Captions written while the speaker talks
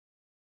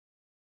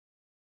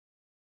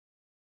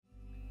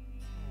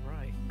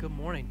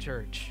morning,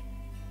 church.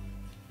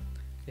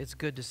 It's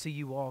good to see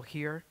you all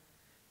here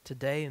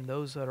today, and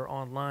those that are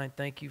online,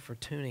 thank you for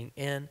tuning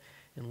in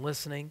and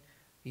listening,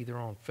 either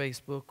on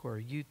Facebook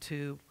or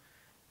YouTube.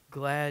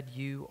 Glad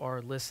you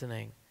are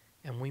listening.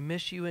 And we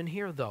miss you in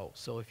here, though.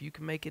 So if you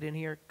can make it in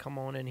here, come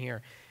on in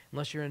here.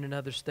 Unless you're in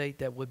another state,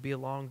 that would be a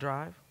long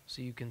drive,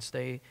 so you can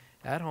stay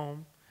at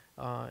home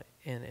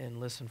and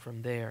listen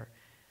from there.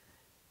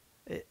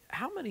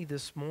 How many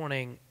this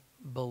morning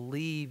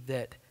believe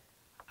that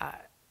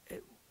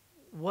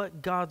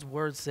what God's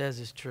Word says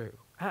is true?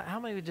 How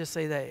many would just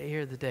say that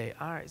here today?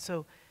 All right,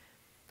 so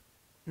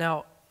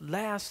now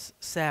last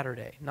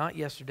Saturday, not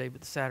yesterday,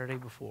 but the Saturday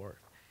before,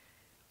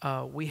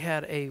 we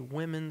had a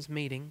women's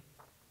meeting,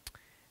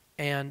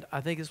 and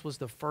I think this was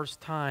the first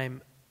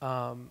time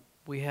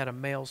we had a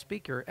male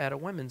speaker at a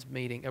women's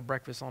meeting, a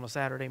breakfast on a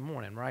Saturday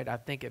morning, right? I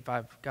think if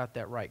I've got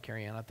that right,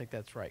 Carrie Ann, I think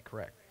that's right,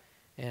 correct.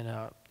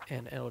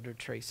 And Elder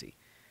Tracy.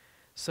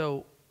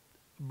 So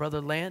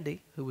Brother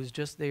Landy, who was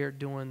just there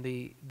doing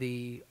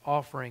the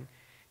offering,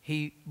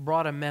 he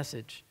brought a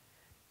message,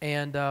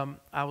 and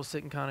I was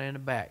sitting kind of in the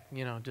back,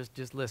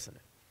 just listening,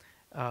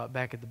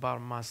 back at the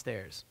bottom of my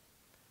stairs.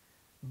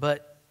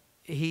 But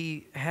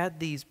he had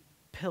these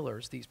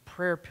pillars, these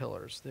prayer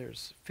pillars.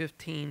 There's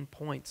 15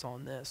 points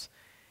on this,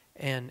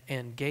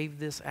 and gave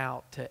this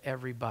out to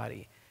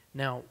everybody.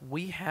 Now,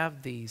 we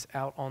have these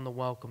out on the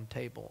welcome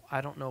table. I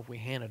don't know if we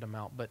handed them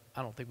out, but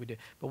I don't think we did.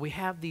 But we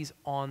have these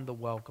on the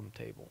welcome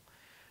table.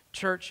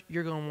 Church,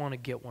 you're going to want to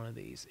get one of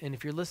these. And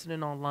if you're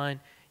listening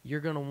online, you're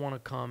going to want to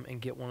come and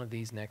get one of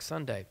these next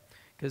Sunday,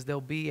 because they'll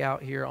be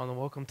out here on the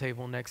welcome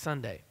table next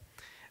Sunday.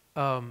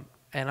 And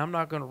I'm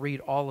not going to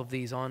read all of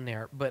these on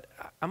there, but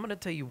I'm going to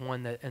tell you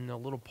one that in a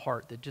little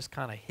part that just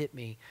kind of hit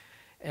me,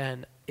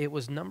 and it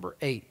was number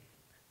 8.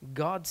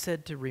 God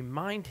said to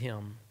remind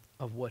him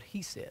of what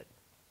he said.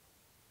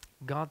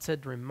 God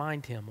said to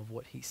remind him of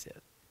what he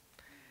said.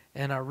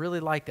 And I really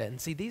like that. And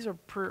see, these are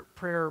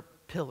prayer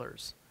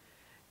pillars.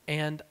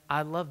 And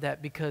I love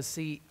that because,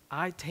 see,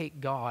 I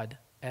take God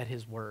at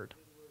his word.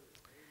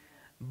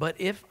 But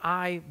if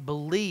I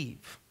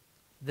believe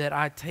that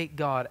I take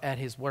God at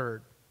his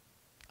word,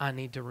 I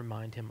need to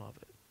remind him of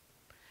it.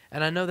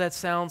 And I know that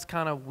sounds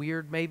kind of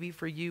weird maybe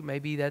for you.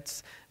 Maybe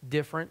that's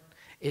different.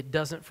 It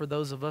doesn't for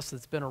those of us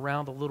that's been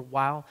around a little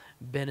while,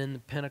 been in the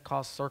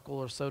Pentecost circle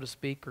or so to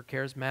speak, or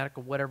charismatic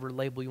or whatever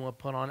label you want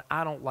to put on it.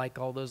 I don't like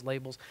all those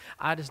labels.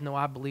 I just know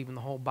I believe in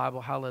the whole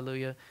Bible,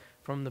 hallelujah,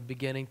 from the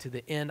beginning to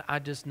the end. I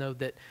just know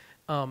that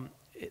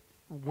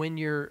when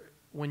you're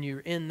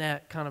in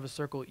that kind of a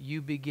circle,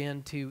 you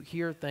begin to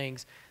hear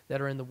things that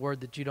are in the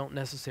Word that you don't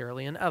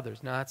necessarily in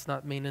others. Now, that's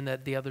not meaning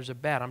that the others are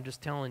bad. I'm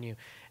just telling you.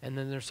 And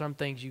then there's some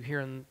things you hear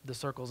in the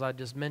circles I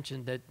just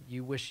mentioned that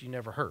you wish you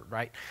never heard,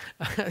 right?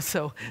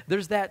 So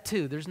there's that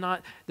too.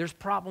 There's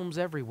problems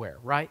everywhere,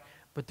 right?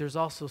 But there's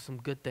also some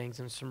good things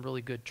and some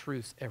really good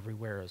truths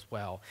everywhere as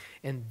well.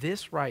 And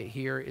this right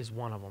here is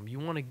one of them. You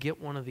want to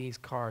get one of these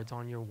cards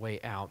on your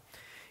way out.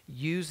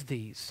 Use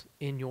these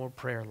in your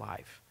prayer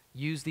life.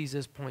 Use these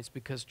as points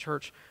because,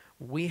 church,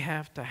 we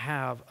have to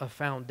have a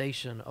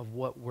foundation of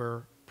what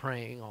we're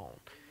praying on.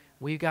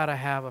 We've got to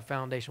have a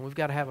foundation. We've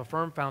got to have a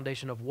firm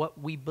foundation of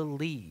what we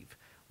believe.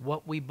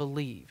 What we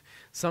believe.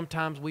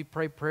 Sometimes we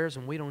pray prayers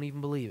and we don't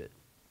even believe it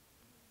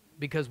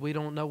because we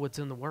don't know what's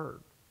in the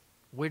Word.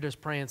 We're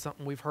just praying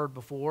something we've heard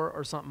before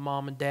or something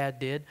mom and dad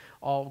did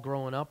all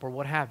growing up or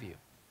what have you.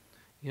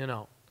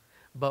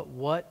 But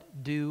what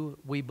do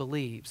we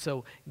believe?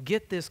 So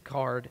get this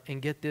card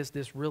and get this.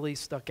 This really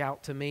stuck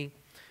out to me.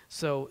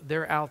 So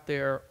they're out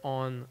there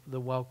on the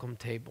welcome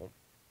table.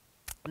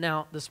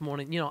 Now, this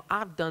morning,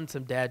 I've done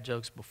some dad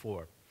jokes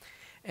before.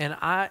 And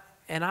I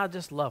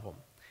just love them.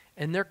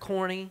 And they're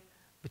corny,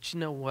 but you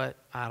know what?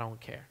 I don't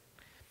care.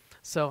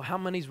 So how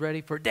many's ready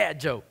for a dad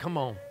joke? Come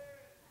on.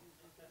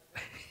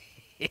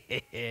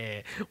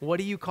 What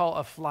do you call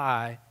a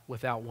fly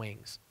without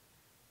wings?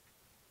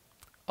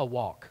 A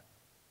walk.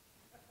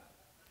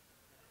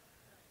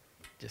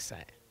 Just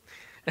saying.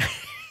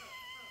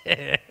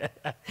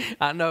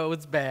 I know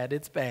it's bad.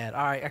 It's bad.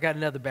 All right, I got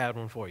another bad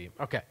one for you.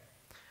 Okay.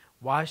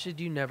 Why should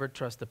you never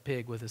trust a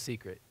pig with a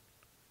secret?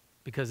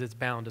 Because it's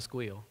bound to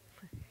squeal.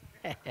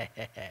 All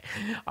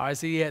right,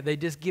 so yeah, they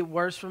just get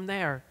worse from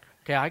there.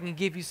 Okay, I can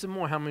give you some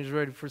more. How many's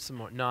ready for some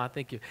more? No, I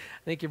think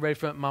you're ready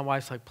for it. My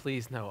wife's like,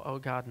 please no. Oh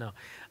God, no.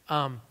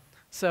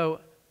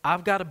 So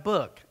I've got a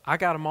book. I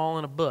got them all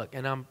in a book,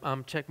 and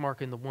I'm check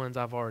marking the ones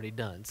I've already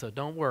done. So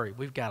don't worry,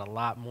 we've got a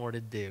lot more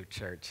to do,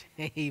 church.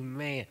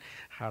 Amen.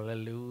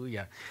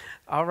 Hallelujah.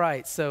 All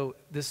right, so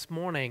this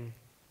morning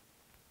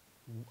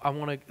I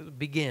want to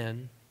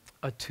begin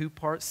a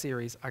 2-part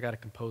series. I got to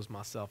compose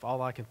myself.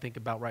 All I can think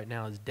about right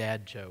now is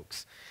dad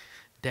jokes.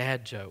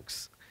 Dad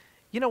jokes.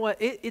 You know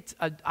what?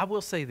 I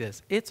will say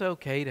this. It's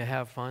okay to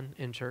have fun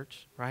in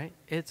church, right?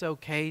 It's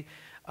okay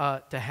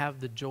to have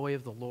the joy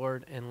of the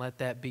Lord and let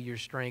that be your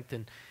strength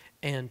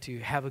and to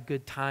have a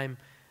good time.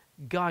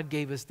 God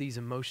gave us these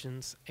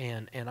emotions,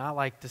 and I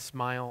like to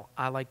smile.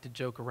 I like to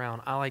joke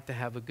around. I like to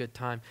have a good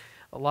time.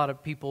 A lot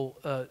of people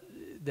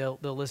they'll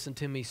listen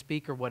to me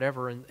speak or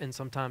whatever, and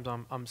sometimes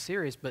I'm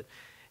serious, but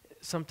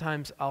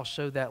sometimes I'll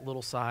show that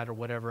little side or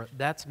whatever.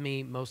 That's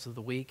me most of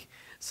the week.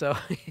 So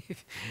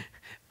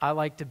I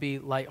like to be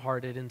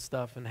lighthearted and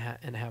stuff and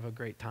have a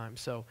great time.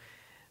 So,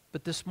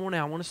 but this morning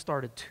I want to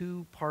start a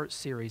 2-part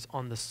series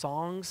on the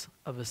Songs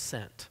of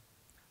Ascent.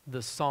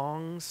 The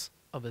Songs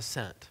of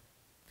Ascent.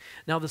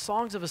 Now, the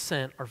Songs of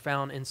Ascent are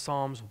found in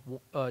Psalms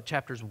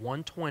chapters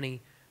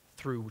 120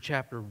 through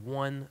chapter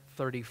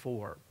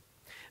 134.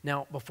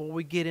 Now, before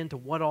we get into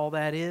what all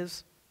that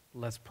is,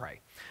 let's pray.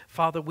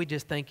 Father, we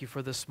just thank you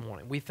for this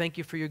morning. We thank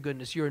you for your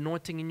goodness, your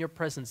anointing and your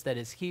presence that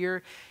is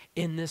here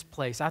in this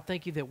place. I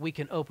thank you that we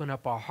can open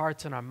up our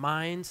hearts and our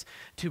minds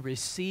to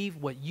receive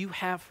what you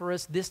have for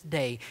us this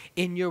day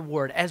in your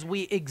word. As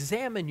we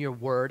examine your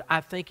word,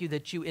 I thank you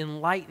that you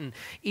enlighten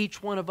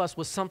each one of us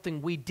with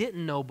something we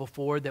didn't know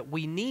before that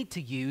we need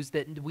to use,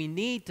 that we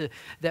need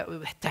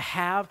to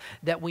have,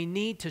 that we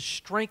need to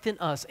strengthen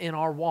us in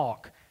our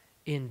walk.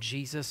 In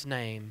Jesus'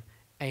 name,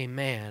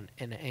 amen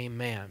and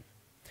amen.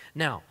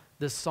 Now,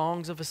 the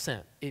Songs of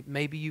Ascent,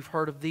 maybe you've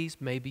heard of these,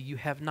 maybe you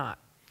have not.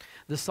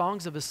 The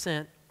Songs of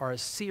Ascent are a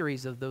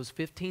series of those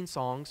 15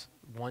 songs,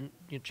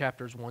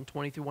 chapters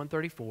 120 through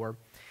 134,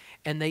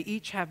 and they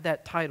each have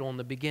that title in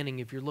the beginning.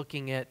 If you're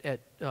looking at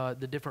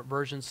the different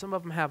versions, some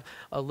of them have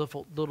a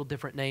little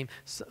different name.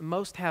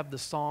 Most have the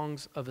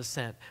Songs of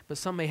Ascent, but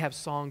some may have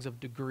Songs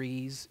of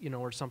Degrees,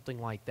 or something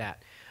like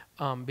that,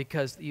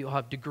 because you'll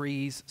have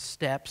degrees,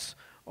 steps,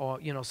 or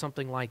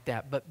something like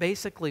that. But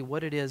basically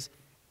what it is,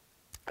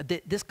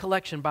 this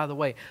collection, by the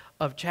way,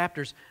 of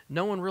chapters,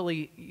 no one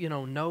really,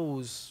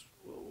 knows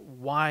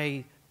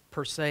why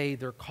per se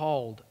they're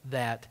called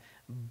that,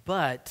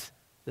 but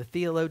the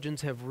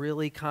theologians have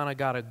really kind of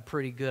got a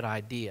pretty good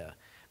idea.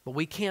 But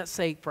we can't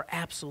say for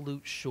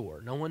absolute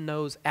sure. No one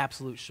knows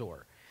absolute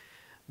sure.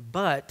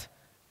 But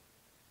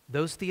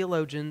those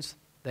theologians,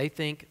 they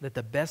think that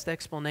the best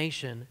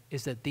explanation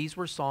is that these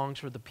were songs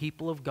for the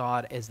people of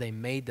God as they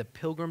made the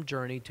pilgrim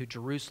journey to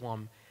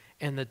Jerusalem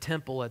and the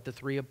temple at the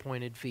 3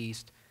 appointed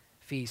feast,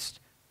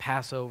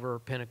 Passover,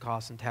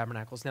 Pentecost, and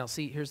Tabernacles. Now,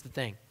 see, here's the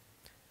thing.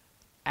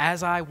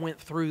 As I went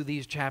through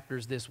these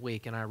chapters this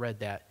week and I read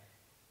that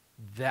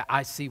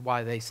I see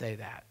why they say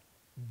that.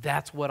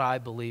 That's what I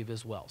believe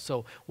as well.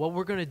 So what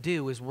we're going to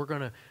do is we're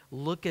going to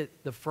look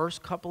at the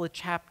first couple of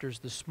chapters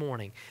this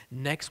morning.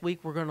 Next week,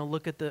 we're going to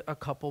look at a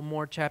couple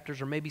more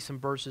chapters or maybe some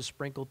verses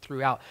sprinkled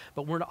throughout.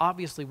 But we're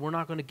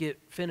not going to get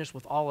finished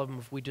with all of them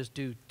if we just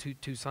do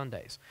two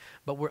Sundays.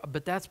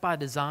 But that's by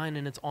design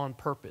and it's on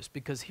purpose,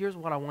 because here's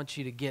what I want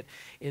you to get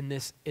in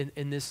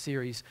this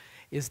series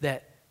is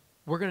that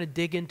we're going to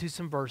dig into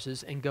some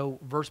verses and go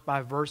verse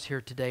by verse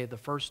here today, the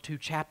first 2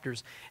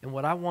 chapters. And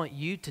what I want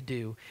you to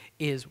do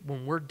is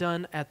when we're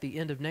done at the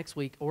end of next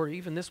week, or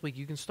even this week,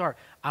 you can start,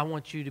 I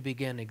want you to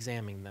begin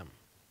examining them.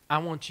 I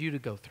want you to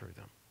go through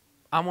them.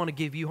 I want to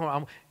give you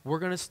homework. We're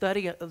going to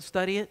study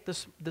it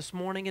this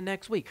morning and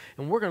next week.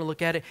 And we're going to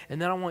look at it,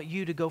 and then I want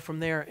you to go from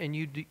there and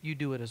you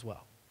do it as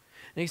well.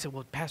 And he said,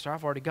 well, Pastor,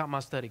 I've already got my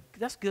study.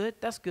 That's good.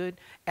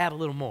 Add a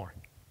little more.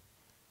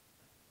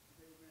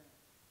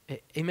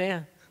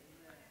 Amen.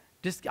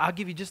 I'll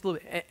give you just a little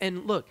bit.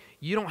 And look,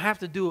 you don't have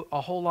to do a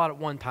whole lot at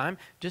one time.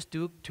 Just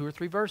do 2 or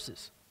 3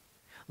 verses.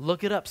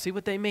 Look it up. See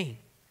what they mean.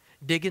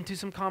 Dig into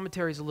some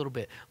commentaries a little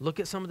bit. Look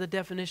at some of the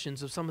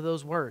definitions of some of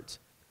those words.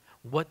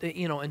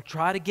 And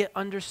try to get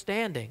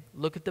understanding.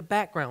 Look at the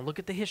background. Look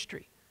at the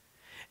history.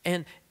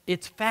 And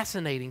it's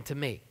fascinating to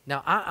me.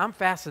 Now, I'm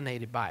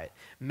fascinated by it.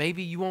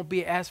 Maybe you won't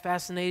be as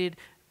fascinated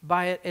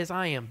by it as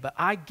I am, but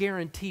I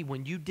guarantee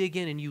when you dig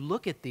in and you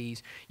look at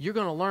these, you're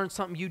going to learn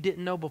something you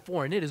didn't know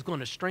before, and it is going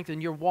to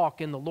strengthen your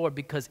walk in the Lord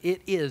because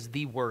it is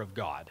the Word of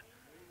God.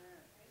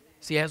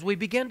 See, as we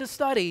begin to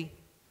study,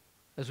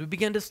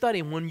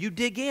 when you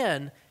dig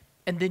in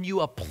and then you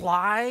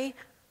apply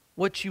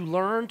what you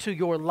learn to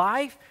your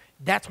life,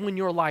 that's when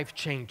your life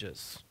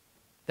changes.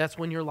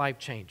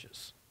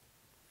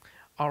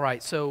 All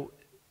right, so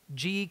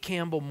G.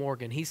 Campbell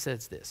Morgan, he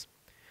says this: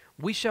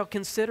 we shall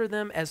consider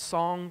them as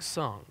songs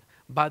sung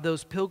by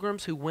those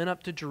pilgrims who went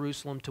up to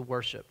Jerusalem to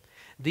worship.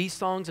 These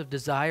songs of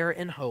desire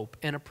and hope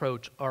and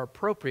approach are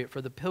appropriate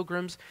for the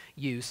pilgrims'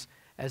 use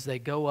as they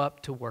go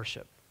up to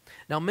worship.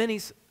 Now, many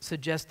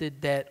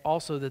suggested that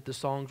the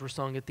songs were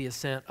sung at the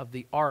ascent of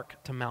the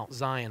ark to Mount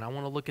Zion. I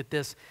want to look at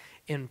this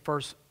in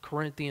 1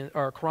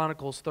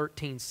 Chronicles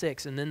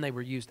 13:6, and then they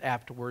were used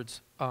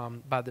afterwards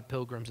by the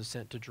pilgrims'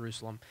 ascent to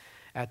Jerusalem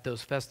at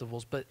those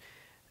festivals. But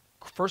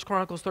 1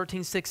 Chronicles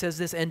 13:6 says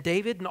this: and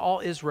David and all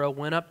Israel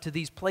went up to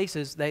these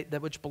places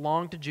that which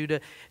belonged to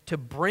Judah to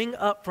bring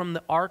up from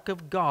the ark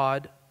of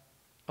God,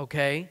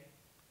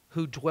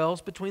 who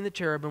dwells between the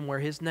cherubim, where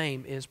his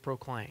name is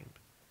proclaimed.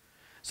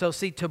 So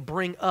see, to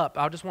bring up,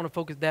 I just want to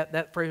focus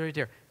that phrase right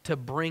there, to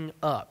bring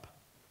up.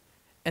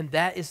 And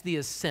that is the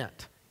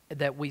ascent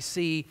that we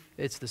see.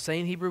 It's the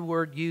same Hebrew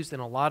word used in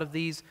a lot of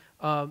these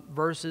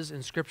verses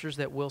and scriptures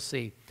that we'll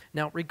see.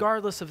 Now,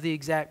 regardless of the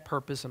exact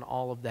purpose and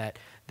all of that,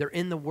 they're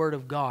in the Word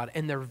of God,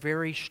 and they're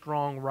very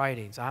strong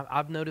writings.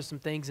 I've noticed some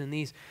things in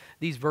these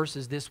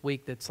verses this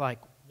week that's like,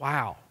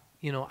 wow,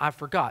 I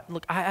forgot.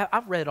 Look,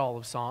 I've read all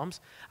of Psalms.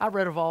 I've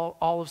read all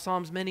of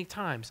Psalms many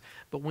times.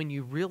 But when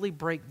you really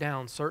break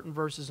down certain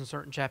verses and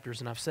certain chapters,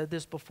 and I've said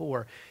this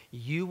before,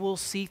 you will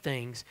see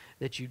things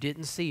that you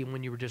didn't see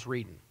when you were just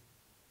reading.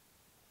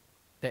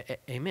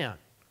 Amen.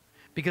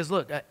 Because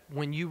look,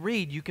 when you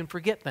read, you can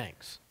forget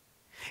things.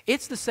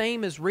 It's the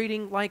same as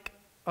reading like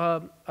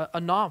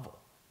a novel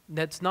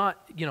that's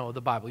not,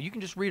 the Bible. You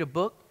can just read a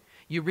book.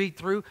 You read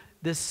through.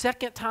 The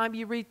second time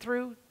you read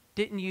through,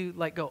 didn't you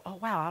go, oh,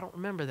 wow, I don't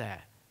remember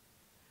that?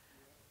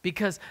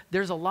 Because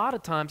there's a lot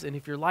of times, and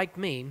if you're like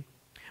me,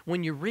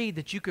 when you read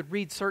that you could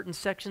read certain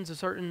sections of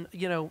certain,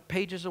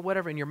 pages or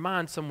whatever, and your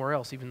mind's somewhere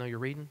else even though you're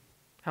reading.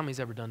 How many's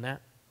ever done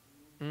that?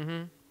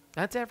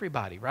 That's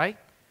everybody, right?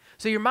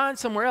 So your mind's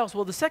somewhere else.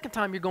 Well, the second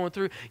time you're going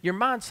through, your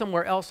mind's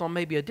somewhere else on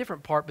maybe a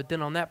different part, but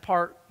then on that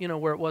part,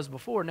 where it was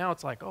before, now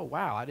it's like, oh,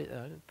 wow, I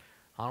don't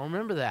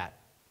remember that.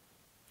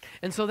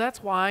 And so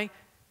that's why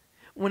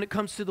when it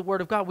comes to the Word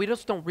of God, we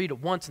just don't read it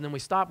once and then we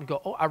stop and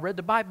go, oh, I read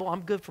the Bible,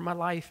 I'm good for my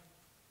life.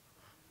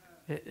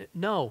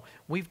 No,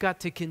 we've got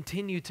to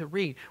continue to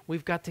read.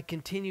 We've got to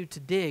continue to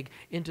dig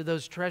into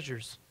those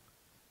treasures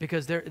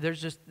because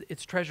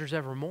it's treasures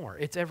evermore.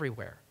 It's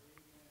everywhere.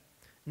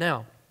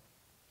 Now,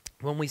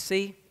 when we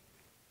see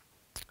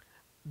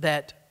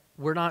that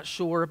we're not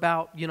sure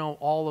about,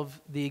 all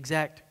of the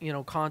exact,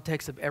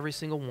 context of every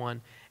single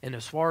one, and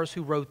as far as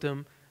who wrote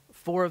them,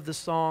 4 of the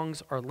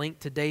songs are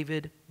linked to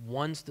David,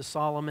 1's to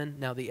Solomon.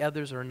 Now the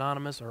others are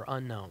anonymous or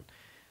unknown.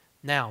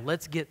 Now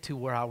let's get to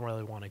where I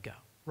really want to go,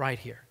 right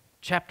here.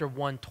 Chapter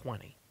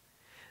 120.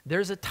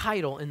 There's a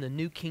title in the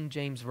New King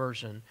James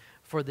Version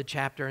for the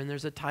chapter, and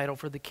there's a title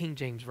for the King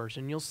James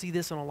Version. You'll see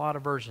this in a lot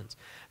of versions.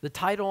 The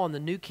title on the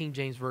New King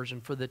James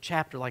Version for the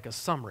chapter, like a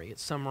summary, it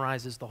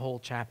summarizes the whole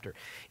chapter.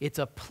 It's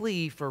a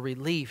plea for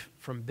relief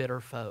from bitter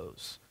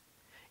foes.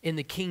 In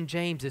the King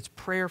James, it's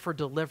prayer for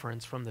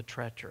deliverance from the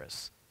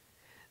treacherous.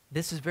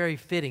 This is very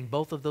fitting.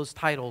 Both of those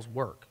titles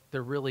work.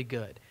 They're really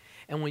good.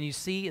 And when you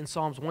see in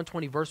Psalms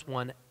 120, verse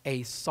 1,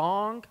 a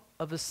song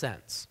of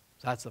ascents.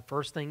 So that's the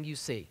first thing you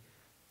see.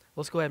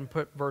 Let's go ahead and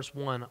put verse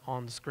 1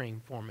 on the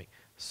screen for me.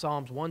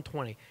 Psalms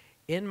 120.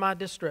 In my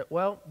distress,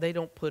 well, they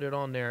don't put it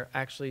on there,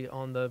 actually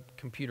on the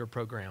computer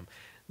program.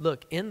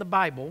 Look, in the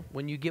Bible,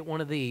 when you get one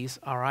of these,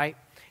 all right,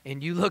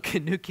 and you look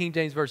at New King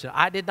James Version,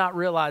 I did not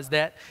realize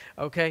that,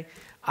 okay?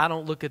 I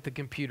don't look at the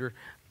computer.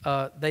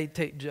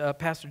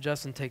 Pastor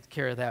Justin takes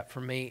care of that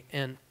for me.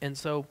 And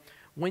so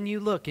when you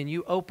look and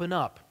you open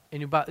up,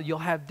 and you'll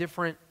have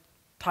different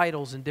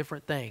titles and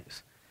different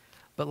things.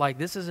 But like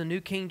this is a New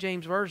King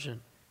James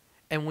Version.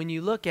 And when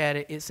you look at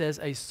it, it says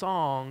a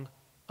song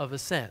of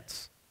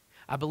ascents.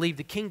 I believe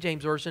the King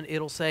James Version,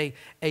 it'll say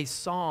a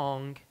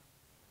song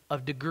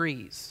of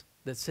degrees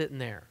that's sitting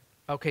there.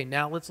 Okay,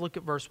 now let's look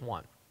at verse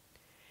 1.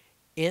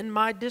 In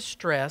my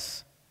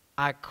distress,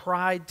 I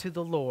cried to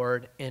the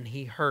Lord, and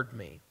he heard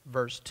me.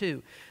 Verse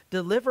 2,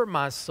 deliver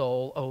my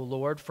soul, O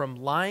Lord, from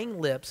lying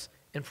lips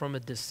and from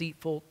a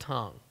deceitful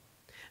tongue.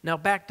 Now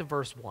back to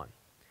verse 1.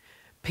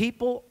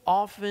 People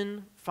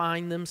often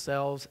find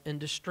themselves in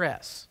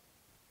distress.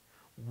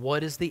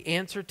 What is the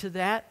answer to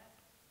that?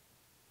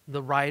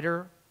 The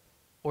writer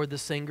or the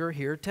singer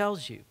here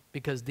tells you,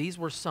 because these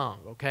were sung,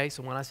 okay?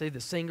 So when I say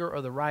the singer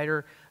or the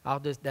writer,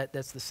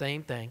 that's the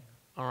same thing,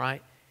 all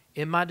right?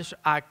 In my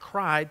distress, I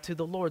cried to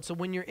the Lord. So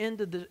when you're in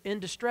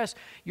distress,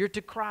 you're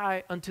to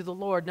cry unto the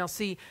Lord. Now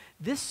see,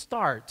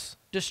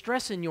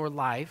 distress in your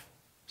life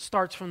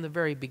starts from the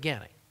very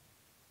beginning.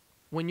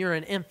 When you're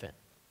an infant,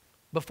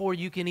 before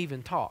you can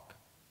even talk.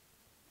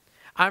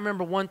 I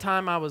remember one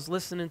time I was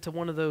listening to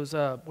one of those,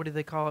 what do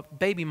they call it?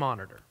 Baby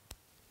monitor,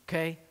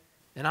 okay?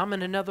 And I'm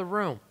in another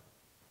room.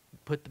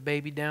 Put the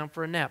baby down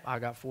for a nap. I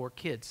got 4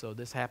 kids, so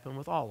this happened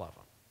with all of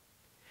them.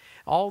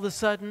 All of a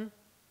sudden,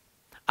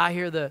 I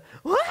hear the,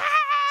 wah,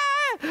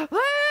 wah, wah,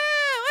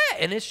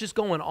 and it's just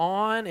going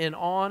on and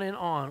on and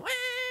on. Wah,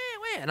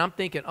 wah. And I'm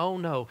thinking, oh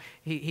no,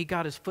 he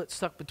got his foot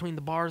stuck between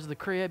the bars of the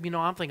crib.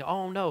 I'm thinking,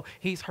 oh no,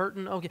 he's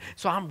hurting. Okay,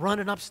 so I'm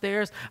running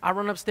upstairs. I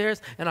run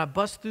upstairs and I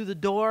bust through the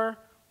door.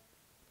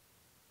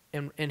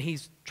 And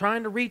he's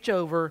trying to reach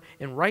over,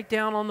 and right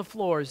down on the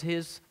floor is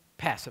his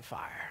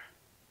pacifier.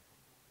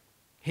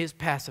 His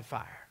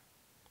pacifier.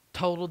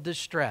 Total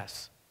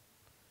distress.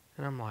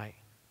 And I'm like,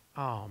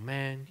 oh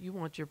man, you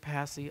want your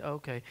passy?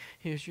 Okay,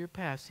 here's your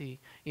passy.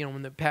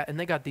 And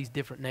they got these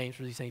different names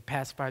for these things,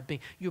 pacifier,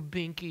 your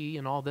binky,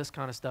 and all this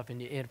kind of stuff.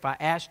 And if I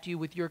asked you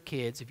with your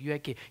kids, if you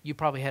had kids, you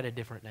probably had a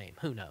different name.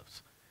 Who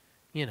knows?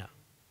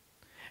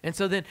 And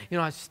so then,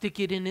 I stick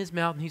it in his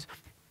mouth, and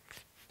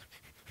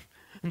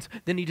and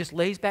then he just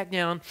lays back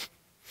down,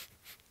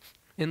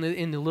 and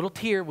the little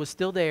tear was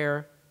still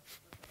there,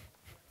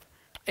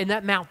 and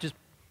that mouth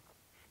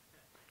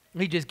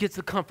he just gets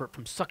the comfort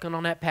from sucking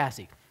on that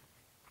passy.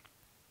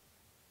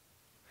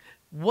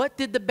 What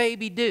did the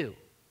baby do?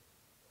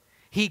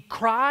 He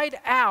cried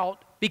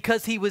out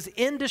because he was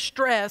in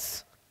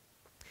distress,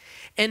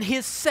 and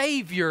his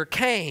Savior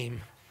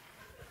came.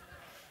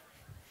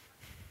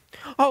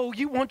 Oh,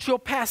 you want your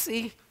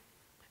passy?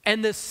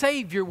 And the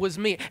Savior was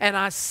me, and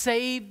I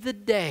saved the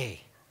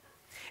day.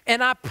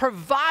 And I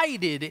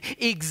provided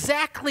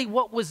exactly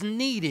what was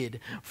needed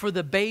for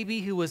the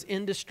baby who was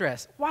in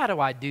distress. Why do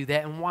I do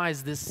that, and why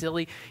is this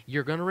silly?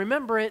 You're going to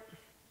remember it.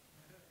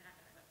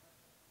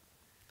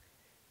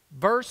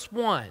 Verse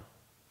 1.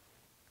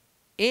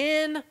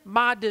 In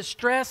my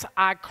distress,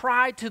 I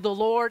cried to the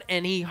Lord,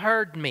 and he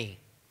heard me.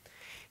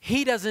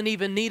 He doesn't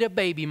even need a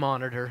baby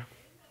monitor.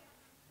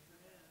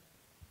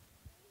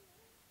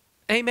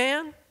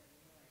 Amen?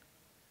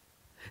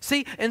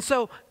 See, and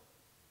so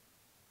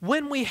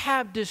when we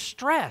have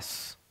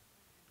distress,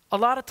 a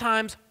lot of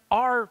times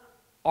our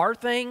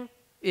thing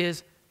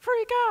is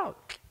freak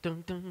out.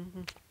 Dun,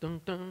 dun,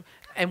 dun, dun,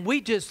 and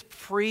we just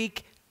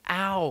freak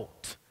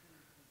out.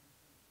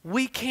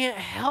 We can't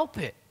help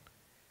it.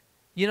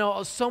 You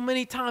know, so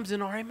many times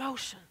in our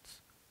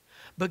emotions.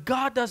 But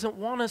God doesn't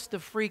want us to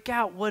freak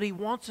out. What he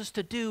wants us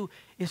to do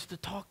is to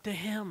talk to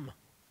him.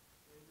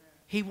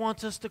 He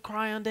wants us to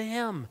cry unto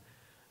him.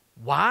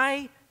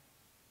 Why?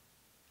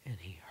 And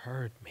he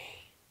heard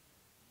me.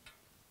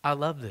 I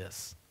love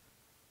this.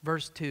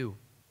 Verse 2.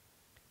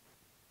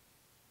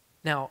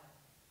 Now,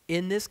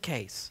 in this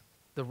case,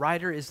 the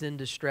writer is in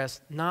distress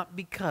not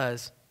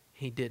because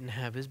he didn't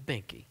have his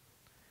binky.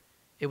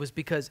 It was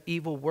because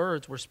evil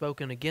words were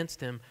spoken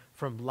against him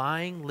from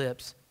lying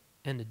lips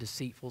and a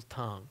deceitful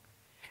tongue.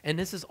 And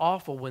this is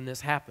awful when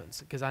this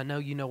happens, because I know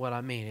you know what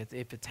I mean.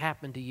 If it's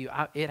happened to you,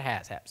 it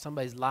has happened.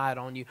 Somebody's lied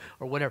on you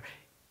or whatever.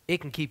 It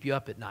can keep you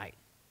up at night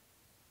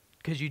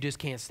because you just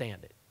can't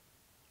stand it.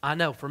 I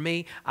know, for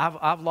me,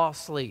 I've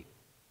lost sleep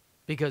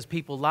because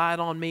people lied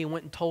on me and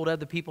went and told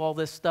other people all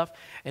this stuff,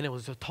 and it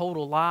was a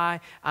total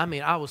lie. I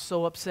mean, I was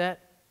so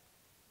upset,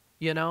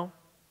 you know.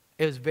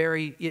 It was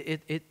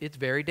it's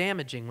very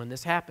damaging when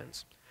this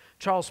happens.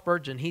 Charles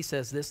Spurgeon, he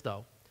says this,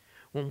 though.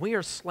 When we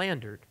are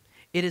slandered,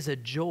 it is a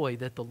joy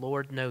that the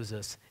Lord knows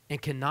us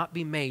and cannot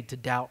be made to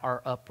doubt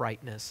our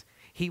uprightness.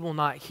 He will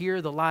not hear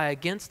the lie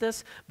against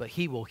us, but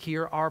he will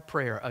hear our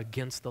prayer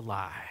against the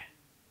lie.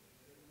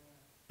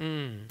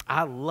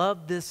 I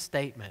love this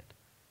statement.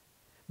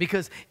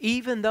 Because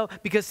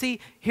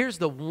see, here's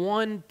the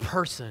one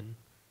person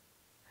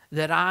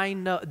that I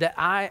know,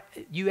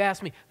 you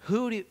ask me,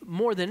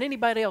 more than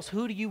anybody else,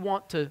 who do you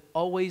want to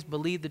always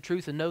believe the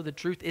truth and know the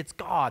truth? It's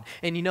God.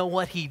 And you know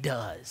what? He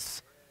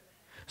does.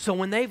 So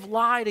when they've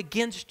lied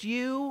against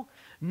you,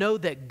 know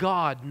that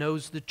God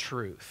knows the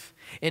truth.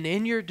 And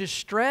in your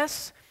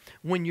distress,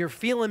 when you're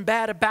feeling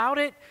bad about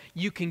it,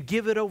 you can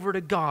give it over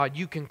to God.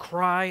 You can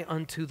cry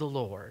unto the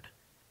Lord.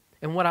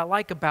 And what I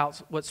like about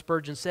what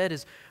Spurgeon said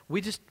is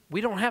we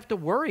don't have to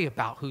worry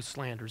about who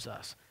slanders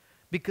us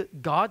because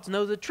God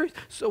knows the truth.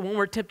 So when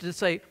we're tempted to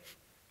say,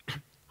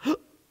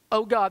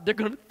 oh God, they're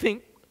going to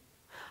think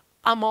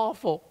I'm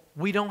awful,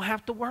 we don't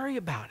have to worry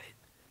about it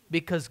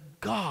because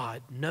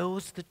God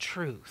knows the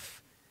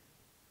truth.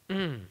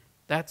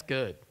 That's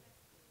good.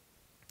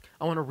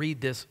 I want to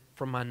read this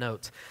from my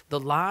notes. The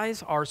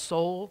lies our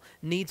soul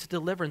needs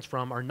deliverance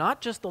from are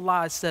not just the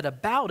lies said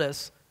about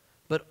us,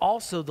 but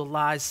also the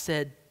lies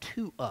said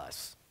to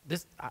us.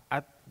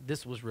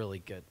 This was really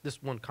good.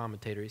 This one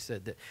commentator, he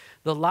said that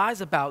the lies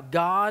about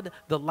God,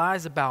 the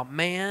lies about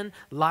man,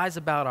 lies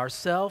about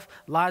ourselves,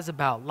 lies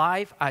about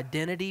life,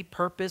 identity,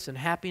 purpose, and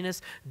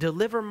happiness.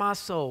 Deliver my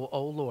soul,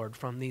 O Lord,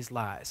 from these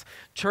lies.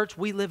 Church,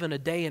 we live in a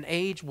day and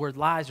age where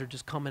lies are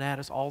just coming at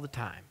us all the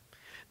time.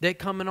 They're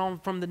coming on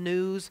from the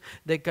news.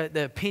 They got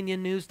the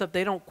opinion news stuff.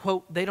 They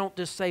don't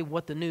just say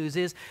what the news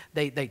is.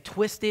 They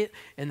twist it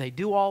and they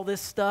do all this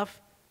stuff.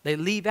 They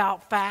leave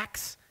out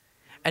facts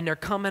and they're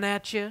coming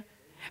at you.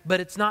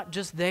 But it's not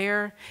just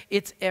there,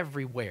 it's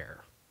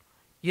everywhere.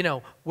 You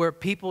know, where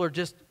people are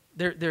just,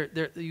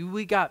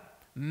 we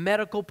got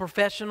medical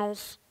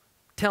professionals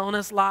telling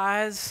us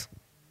lies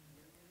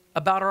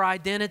about our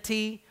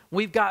identity.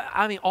 We've got,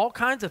 all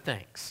kinds of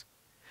things.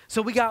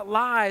 So we got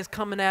lies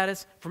coming at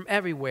us from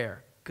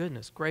everywhere.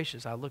 Goodness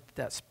gracious, I looked at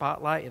that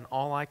spotlight and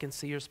all I can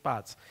see are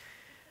spots.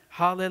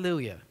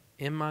 Hallelujah,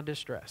 in my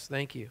distress.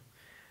 Thank you.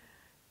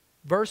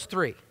 Verse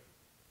 3.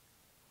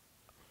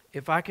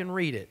 If I can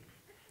read it.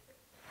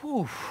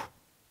 Whew,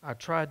 I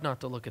tried not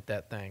to look at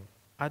that thing.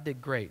 I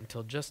did great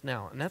until just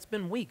now. And that's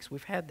been weeks.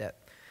 We've had that.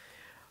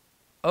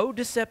 O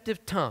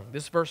deceptive tongue.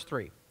 This is verse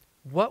 3.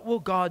 What will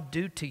God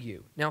do to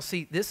you? Now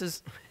see, this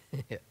is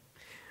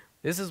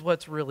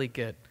what's really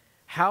good.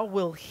 How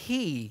will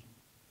he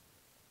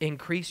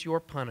increase your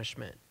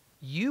punishment?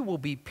 You will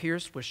be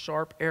pierced with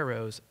sharp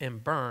arrows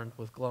and burned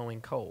with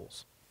glowing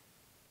coals.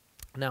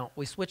 Now,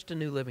 we switched to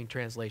New Living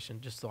Translation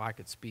just so I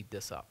could speed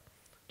this up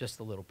just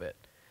a little bit.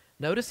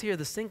 Notice here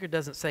the singer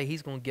doesn't say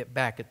he's going to get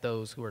back at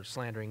those who are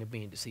slandering and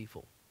being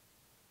deceitful.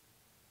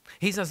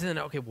 He's not saying,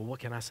 okay, well, what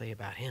can I say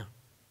about him?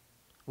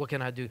 What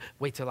can I do?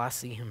 Wait till I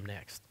see him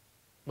next.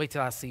 Wait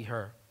till I see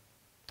her.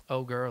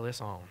 Oh, girl, it's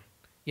on.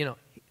 You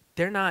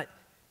know,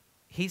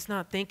 he's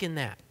not thinking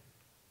that.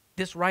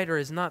 This writer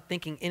is not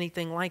thinking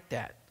anything like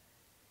that.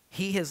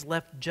 He has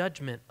left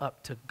judgment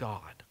up to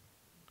God.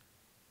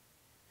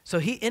 So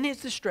he, in his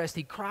distress,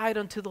 he cried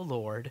unto the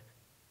Lord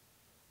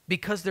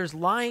because there's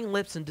lying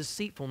lips and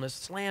deceitfulness,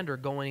 slander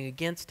going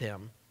against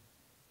him.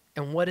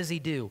 And what does he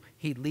do?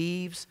 He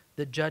leaves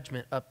the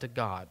judgment up to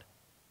God.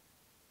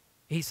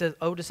 He says,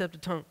 "Oh,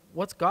 deceptive tongue,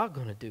 what's God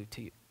going to do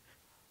to you?"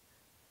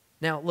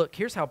 Now, look,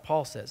 here's how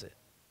Paul says it.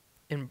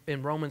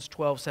 In Romans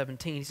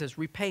 12:17, he says,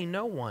 "Repay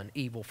no one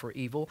evil for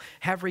evil.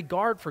 Have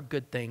regard for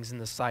good things in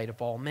the sight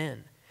of all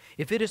men.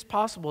 If it is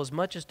possible, as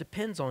much as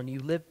depends on you,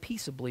 live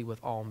peaceably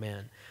with all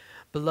men.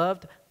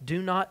 Beloved,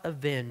 do not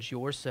avenge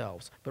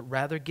yourselves, but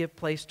rather give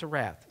place to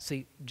wrath."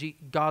 See,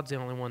 God's the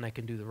only one that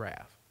can do the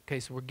wrath.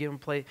 Okay, so we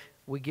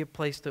give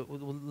place to,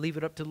 we'll leave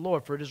it up to the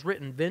Lord. For it is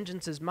written,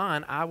 "Vengeance is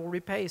mine, I will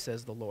repay,"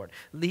 says the Lord.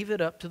 Leave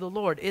it up to the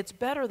Lord. It's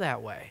better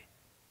that way.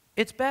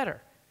 It's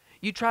better.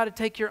 You try to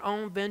take your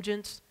own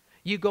vengeance,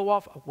 you go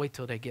off, wait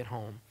till they get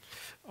home.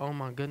 Oh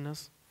my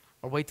goodness.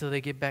 Or wait till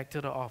they get back to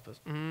the office.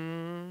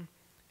 And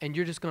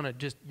you're going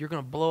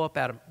to blow up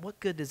at them. What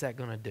good is that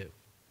going to do?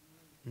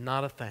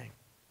 Not a thing.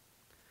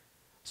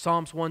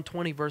 Psalms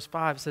 120 verse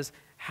 5 says,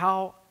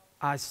 "How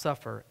I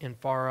suffer in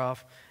far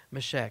off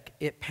Meshech.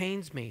 It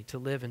pains me to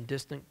live in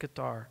distant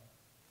Qatar.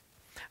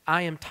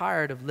 I am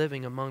tired of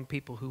living among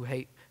people who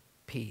hate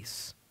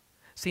peace."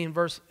 See, in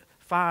verse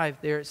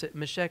 5 there it said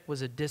Meshech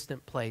was a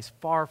distant place,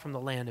 far from the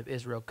land of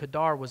Israel.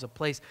 Kedar was a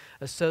place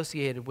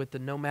associated with the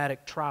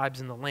nomadic tribes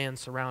in the land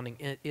surrounding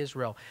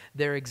Israel.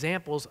 They're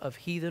examples of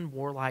heathen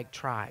warlike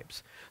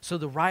tribes. So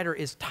the writer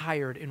is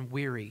tired and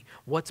weary.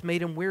 What's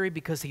made him weary?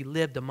 Because he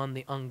lived among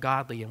the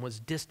ungodly and was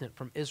distant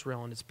from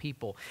Israel and his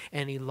people,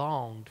 and he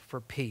longed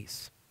for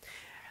peace.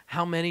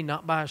 How many,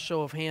 not by a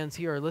show of hands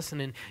here, are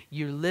listening?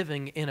 You're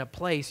living in a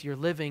place, you're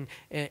living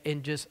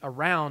in just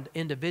around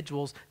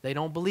individuals. They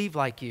don't believe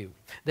like you.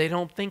 They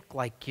don't think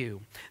like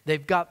you.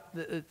 They've got,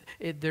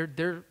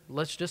 they're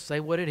let's just say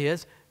what it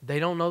is. They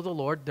don't know the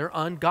Lord. They're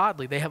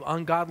ungodly. They have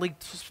ungodly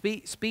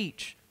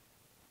speech.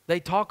 They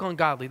talk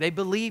ungodly. They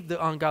believe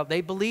the ungodly.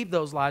 They believe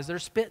those lies. They're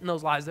spitting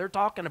those lies. They're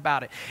talking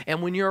about it.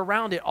 And when you're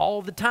around it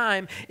all the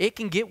time, it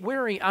can get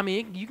weary. I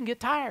mean, you can get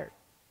tired.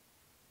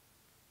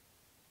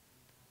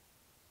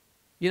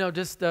 You know,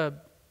 just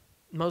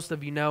most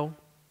of you know,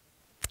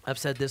 I've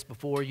said this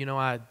before. You know,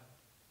 I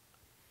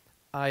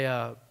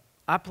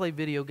play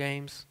video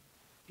games.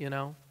 You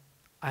know,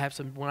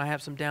 when I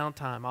have some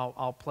downtime,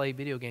 I'll play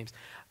video games.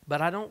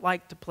 But I don't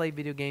like to play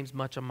video games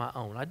much on my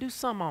own. I do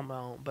some on my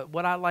own, but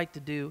what I like to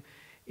do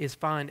is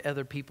find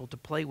other people to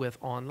play with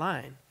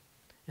online.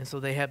 And so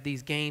they have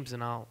these games,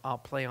 and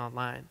I'll play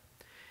online.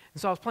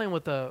 And so I was playing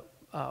with the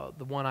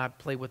one I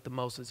play with the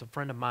most is a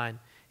friend of mine.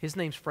 His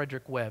name's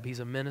Frederick Webb. He's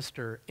a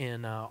minister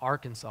in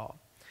Arkansas.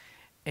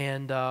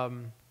 And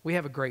we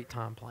have a great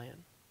time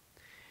playing.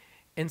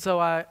 And so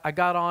I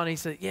got on, and he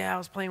said, "Yeah, I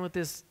was playing with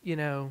this,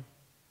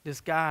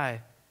 this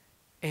guy.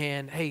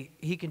 And, hey,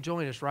 he can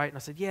join us, right?" And I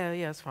said, yeah,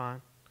 it's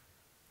fine.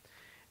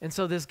 And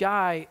so this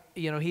guy,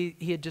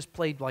 he had just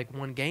played like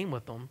one game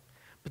with them.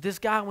 But this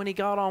guy, when he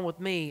got on with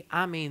me,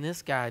 I mean,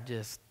 this guy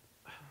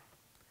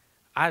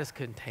I just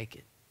couldn't take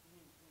it.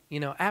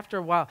 After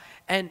a while.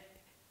 And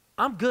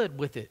I'm good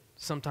with it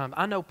sometimes.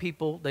 I know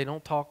people, they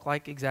don't talk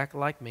exactly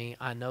like me.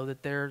 I know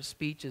that their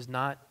speech is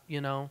not,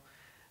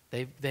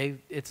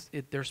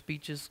 their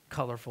speech is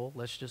colorful.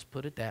 Let's just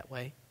put it that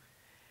way.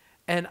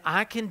 And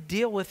I can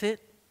deal with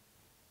it,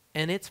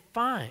 and it's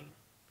fine.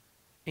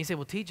 And you say,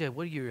 "Well, TJ,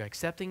 what are you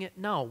accepting it?"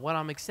 No, what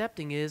I'm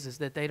accepting is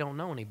that they don't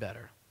know any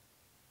better.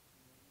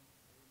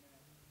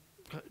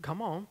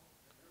 Come on.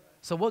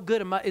 So what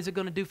good is it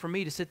going to do for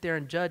me to sit there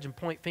and judge and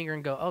point finger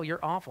and go, "Oh,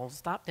 you're awful.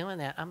 Stop doing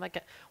that"? I'm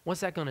like,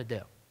 what's that going to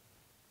do?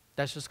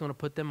 That's just going to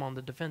put them on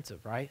the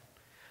defensive, right?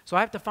 So I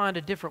have to find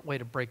a different way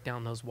to break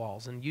down those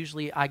walls. And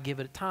usually I give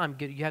it a time.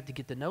 You have to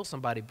get to know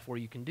somebody before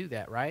you can do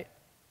that, right?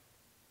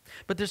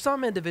 But there's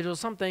some individuals,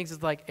 some things,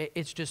 it's like,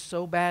 it's just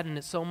so bad and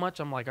it's so much,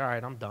 I'm like, all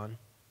right, I'm done.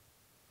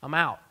 I'm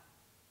out.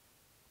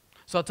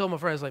 So I told my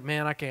friend, I was like,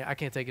 "Man, I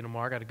can't take it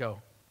anymore. I got to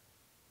go."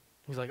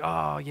 He's like,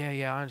 "Oh,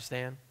 yeah, I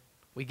understand."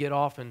 We get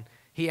off, and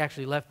he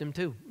actually left him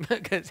too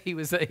because he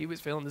was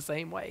feeling the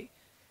same way.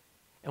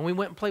 And we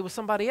went and played with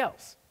somebody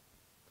else.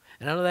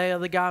 And I know that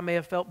other guy may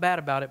have felt bad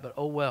about it, but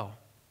oh well.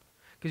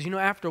 Because,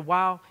 after a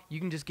while, you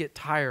can just get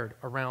tired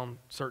around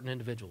certain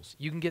individuals.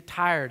 You can get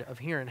tired of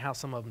hearing how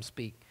some of them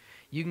speak.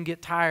 You can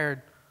get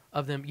tired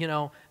of them,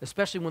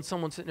 especially when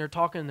someone's sitting there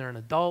talking, they're an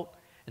adult,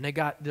 and they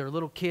got their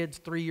little kids,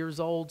 3 years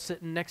old,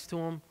 sitting next to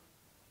them,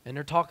 and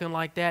they're talking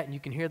like that, and you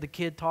can hear the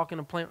kid talking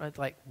and playing. It's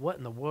like, what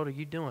in the world are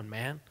you doing,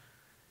 man?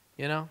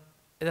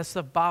 That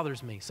stuff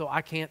bothers me, so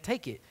I can't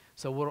take it.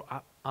 So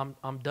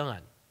I'm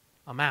done.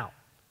 I'm out.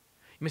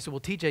 You may say,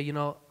 "Well,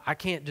 TJ, I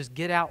can't just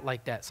get out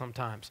like that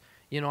sometimes.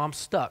 I'm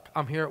stuck.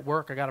 I'm here at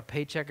work. I got a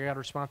paycheck. I got a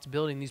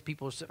responsibility, and these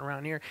people are sitting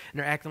around here, and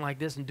they're acting like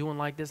this and doing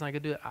like this, and I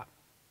could do it."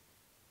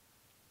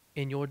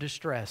 In your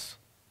distress,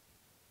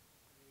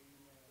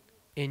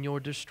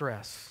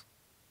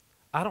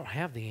 I don't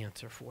have the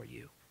answer for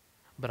you,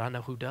 but I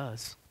know who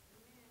does.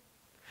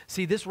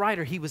 See, this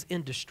writer, he was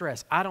in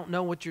distress. I don't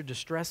know what your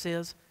distress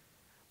is,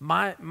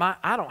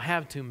 I don't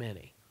have too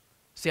many.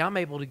 See, I'm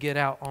able to get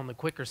out on the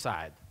quicker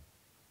side.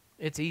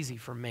 It's easy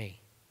for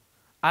me.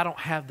 I don't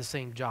have the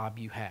same job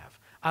you have.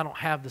 I don't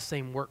have the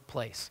same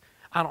workplace.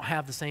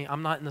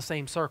 I'm not in the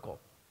same circle.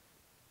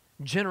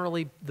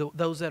 Generally,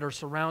 those that are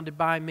surrounded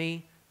by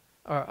me,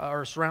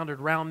 are surrounded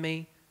around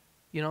me,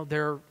 you know,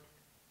 they're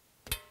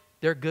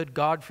good,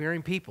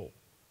 God-fearing people.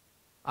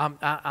 I'm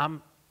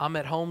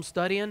at home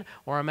studying,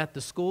 or I'm at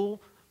the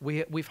school.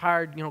 We've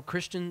hired, you know,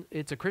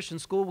 it's a Christian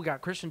school. We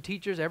got Christian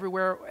teachers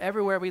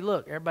everywhere we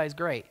look. Everybody's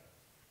great.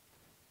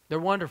 They're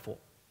wonderful.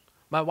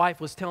 My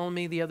wife was telling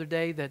me the other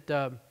day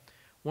that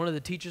one of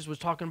the teachers was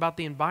talking about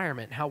the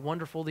environment, how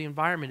wonderful the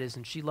environment is,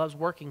 and she loves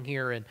working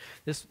here and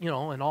this, you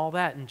know, and all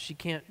that, and she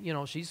can't, you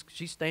know, she's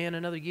staying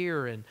another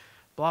year and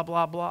blah,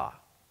 blah, blah.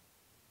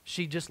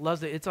 She just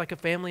loves it. It's like a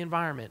family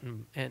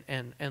environment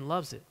and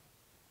loves it.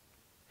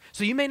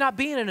 So you may not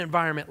be in an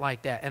environment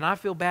like that, and I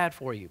feel bad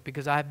for you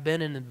because I've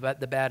been in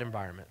the bad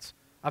environments.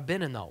 I've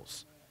been in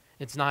those.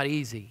 It's not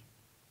easy.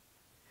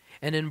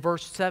 And in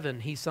verse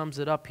 7, he sums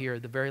it up here,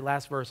 the very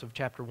last verse of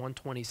chapter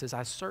 120. He says,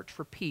 I search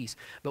for peace,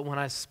 but when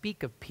I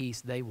speak of peace,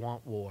 they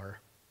want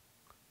war.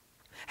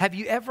 Have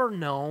you ever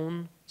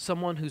known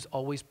someone who's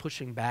always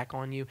pushing back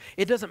on you?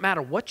 It doesn't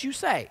matter what you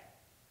say.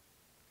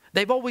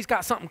 They've always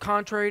got something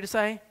contrary to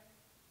say.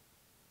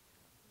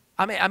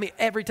 I mean,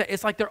 every time.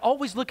 It's like they're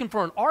always looking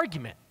for an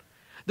argument.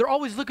 They're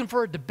always looking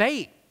for a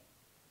debate.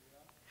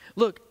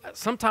 Look,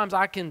 sometimes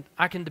I can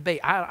debate.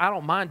 I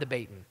don't mind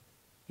debating.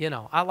 You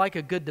know, I like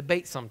a good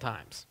debate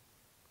sometimes.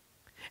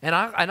 And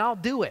I'll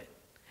do it.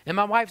 And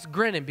my wife's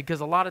grinning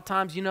because a lot of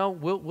times, you know,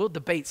 we'll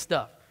debate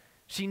stuff.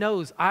 She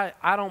knows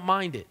I don't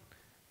mind it.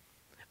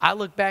 I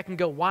look back and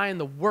go, why in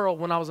the world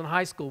when I was in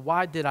high school,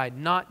 why did I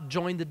not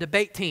join the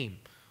debate team?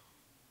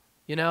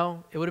 You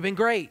know, it would have been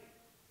great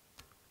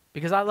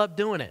because I love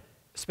doing it,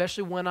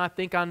 especially when I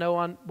think I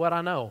know what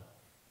I know.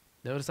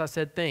 Notice I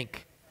said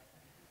think.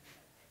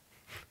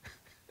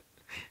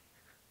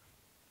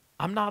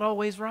 I'm not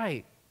always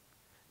right.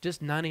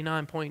 Just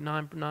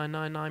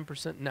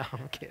 99.9999%. No,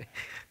 I'm kidding.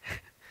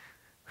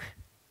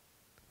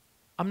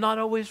 I'm not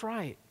always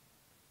right.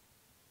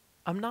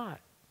 I'm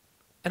not.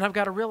 And I've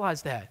got to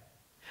realize that.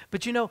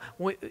 But you know,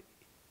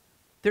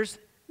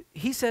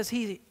 he says,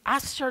 I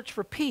search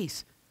for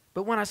peace,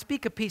 but when I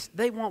speak of peace,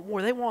 they want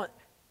war. They want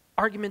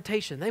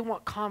argumentation. They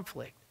want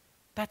conflict.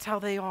 That's how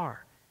they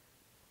are.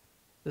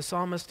 The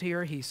psalmist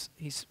here, he's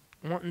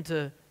wanting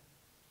to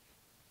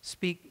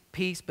speak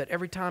peace, but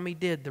every time he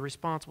did, the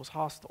response was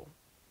hostile.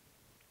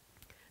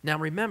 Now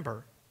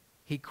remember,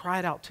 he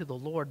cried out to the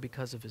Lord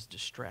because of his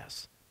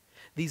distress.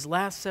 These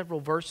last several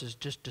verses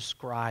just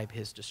describe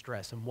his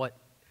distress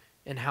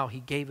and how he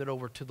gave it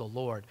over to the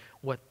Lord,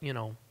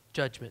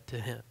 judgment to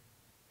him.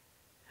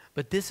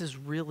 But this is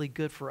really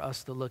good for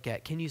us to look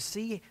at. Can you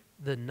see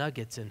the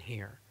nuggets in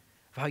here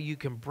of how you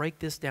can break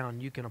this down,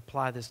 you can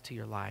apply this to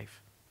your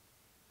life?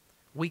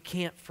 We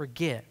can't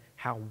forget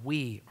how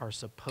we are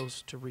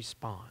supposed to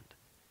respond.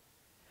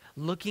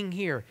 Looking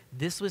here,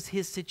 this was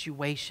his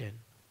situation.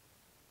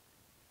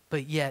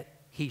 But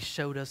yet, he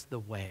showed us the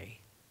way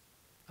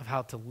of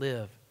how to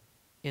live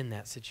in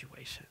that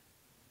situation.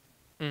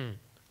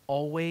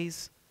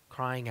 Always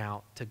crying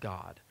out to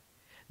God.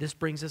 This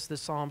brings us to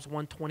Psalms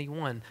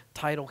 121,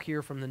 title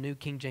here from the New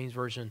King James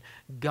Version,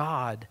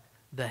 God,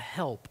 the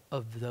help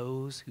of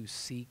those who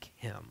seek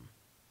him.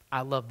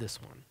 I love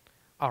this one.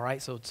 All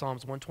right, so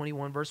Psalms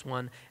 121, verse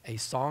 1, a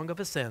song of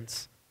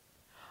ascents.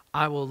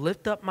 I will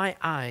lift up my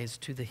eyes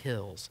to the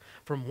hills.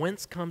 From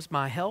whence comes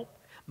my help?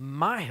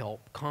 My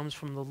help comes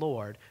from the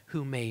Lord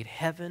who made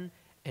heaven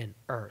and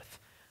earth.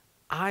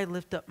 I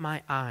lift up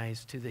my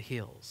eyes to the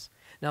hills.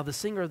 Now the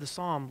singer of the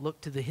psalm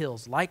looked to the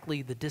hills,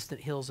 likely the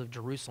distant hills of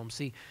Jerusalem.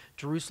 See,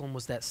 Jerusalem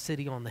was that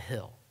city on the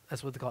hill.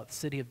 That's what they call it, the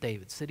city of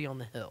David, city on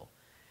the hill.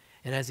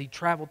 And as he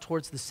traveled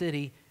towards the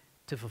city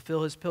to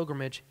fulfill his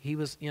pilgrimage,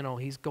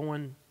 he's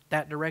going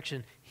that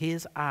direction.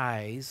 His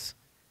eyes,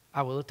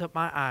 I will lift up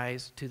my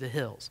eyes to the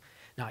hills.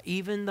 Now,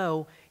 even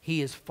though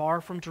he is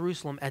far from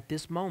Jerusalem at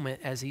this moment,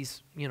 as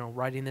he's,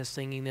 writing this,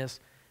 singing this,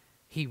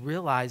 he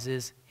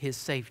realizes his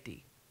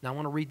safety. Now, I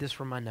want to read this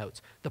from my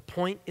notes. The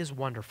point is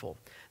wonderful.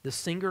 The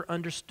singer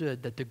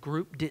understood that the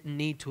group didn't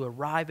need to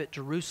arrive at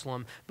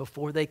Jerusalem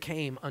before they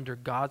came under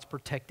God's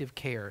protective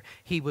care.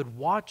 He would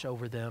watch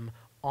over them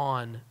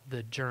on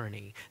the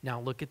journey. Now,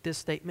 look at this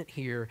statement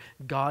here.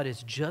 God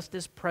is just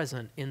as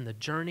present in the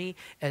journey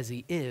as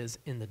he is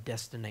in the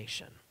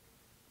destination.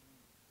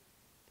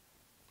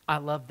 I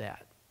love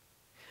that.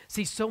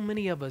 See, so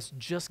many of us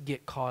just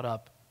get caught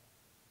up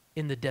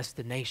in the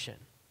destination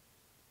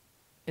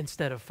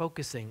instead of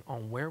focusing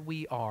on where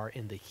we are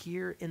in the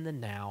here and the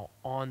now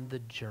on the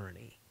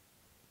journey.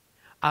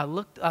 I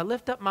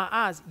lift up my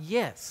eyes,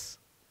 yes,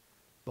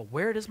 but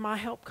where does my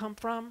help come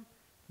from?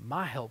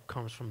 My help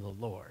comes from the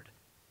Lord.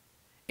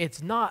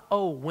 It's not,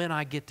 when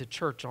I get to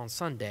church on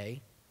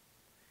Sunday.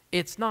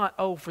 It's not,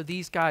 for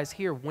these guys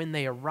here when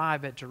they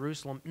arrive at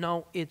Jerusalem.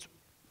 No, it's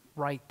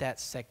right that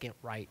second,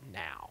 right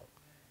now.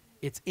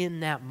 It's in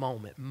that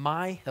moment.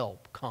 My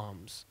help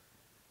comes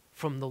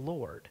from the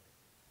Lord.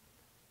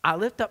 I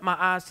lift up my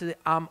eyes to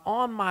I'm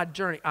on my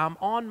journey. I'm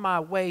on my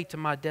way to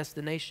my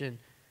destination,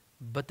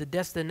 but the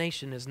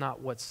destination is not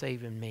what's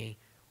saving me.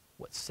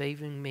 What's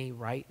saving me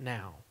right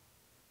now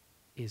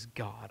is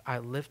God. I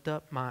lift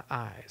up my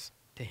eyes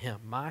to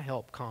him. My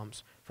help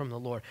comes from the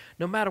Lord.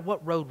 No matter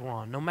what road we're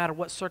on, no matter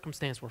what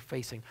circumstance we're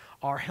facing,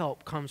 our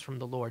help comes from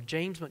the Lord.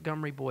 James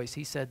Montgomery Boyce,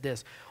 he said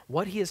this,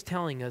 what he is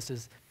telling us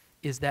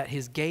is that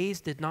his gaze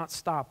did not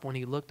stop when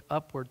he looked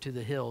upward to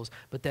the hills,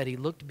 but that he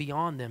looked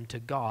beyond them to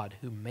God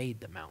who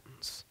made the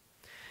mountains.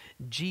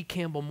 G.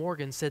 Campbell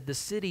Morgan said, the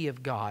city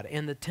of God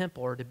and the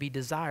temple are to be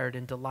desired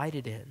and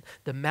delighted in.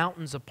 The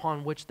mountains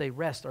upon which they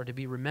rest are to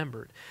be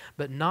remembered,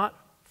 but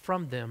not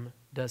from them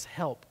does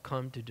help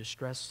come to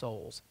distressed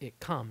souls. It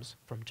comes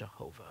from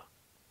Jehovah.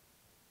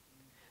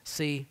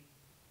 See,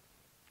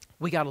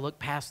 we got to look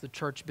past the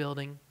church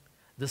building,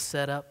 the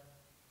setup,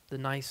 the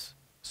nice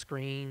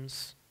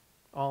screens,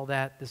 all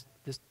that,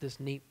 this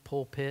neat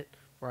pulpit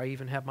where I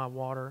even have my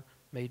water,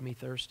 made me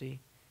thirsty.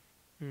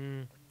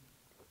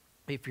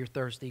 If you're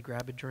thirsty,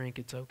 grab a drink,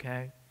 it's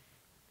okay.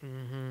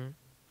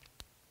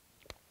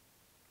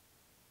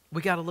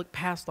 We got to look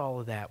past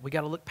all of that. We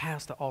got to look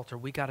past the altar.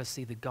 We got to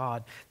see the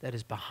God that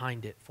is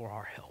behind it for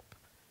our help.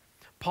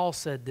 Paul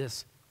said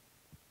this,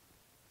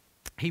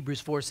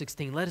 Hebrews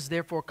 4:16, let us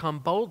therefore come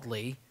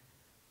boldly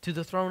to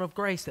the throne of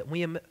grace that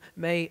we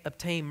may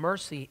obtain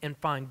mercy and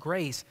find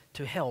grace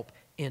to help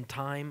in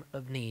time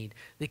of need.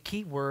 The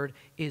key word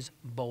is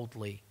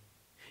boldly.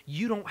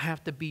 You don't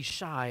have to be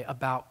shy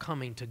about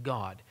coming to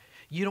God.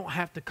 You don't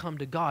have to come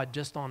to God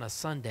just on a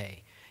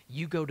Sunday.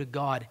 You go to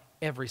God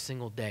every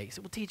single day. You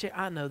say, well, TJ,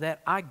 I know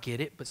that. I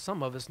get it. But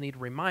some of us need a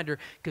reminder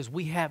because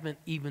we haven't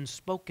even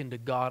spoken to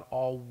God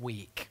all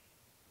week.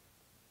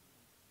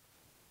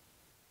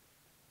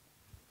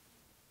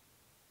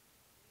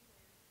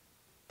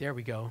 There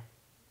we go.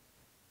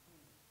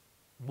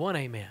 One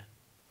amen.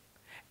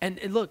 And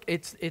look,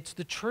 it's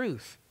the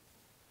truth.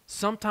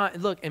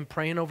 Sometimes, look, and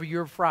praying over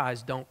your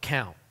fries don't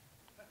count.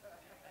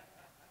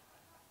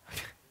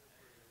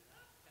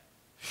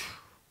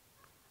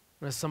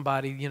 When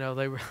somebody, you know,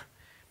 they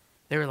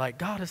were like,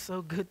 God is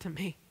so good to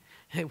me.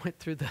 They went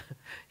through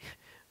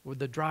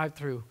the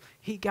drive-through.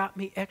 He got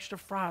me extra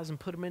fries and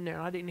put them in there,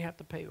 and I didn't have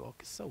to pay. Well,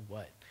 so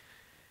what?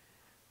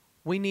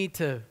 We need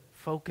to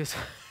focus.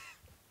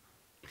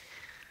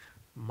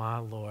 My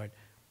Lord,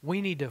 we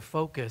need to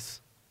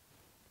focus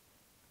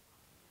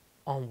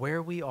on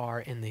where we are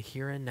in the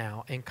here and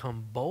now and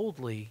come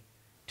boldly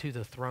to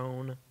the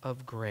throne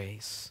of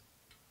grace.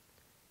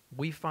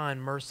 We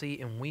find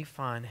mercy and we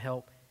find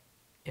help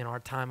in our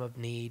time of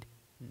need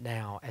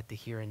now, at the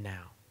here and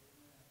now.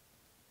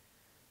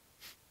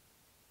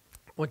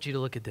 I want you to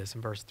look at this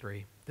in verse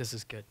 3. This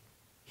is good.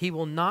 He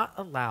will not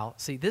allow,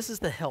 see, this is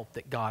the help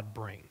that God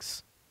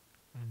brings.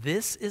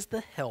 This is the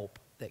help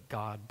that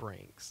God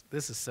brings.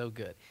 This is so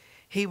good.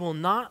 He will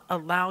not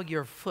allow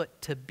your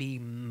foot to be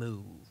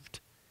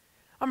moved.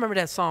 I remember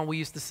that song we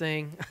used to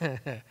sing.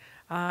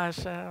 I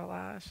shall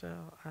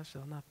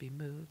not be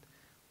moved.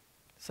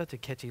 Such a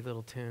catchy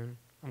little tune.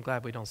 I'm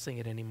glad we don't sing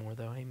it anymore,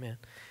 though. Amen.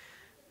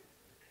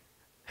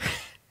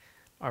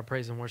 Our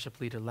praise and worship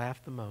leader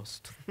laughed the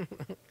most.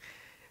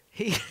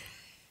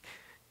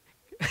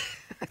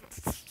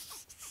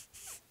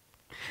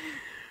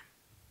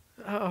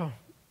 Oh,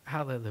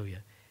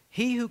 hallelujah.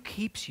 He who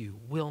keeps you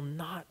will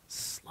not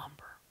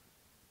slumber.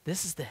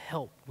 This is the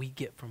help we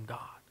get from God.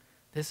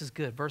 This is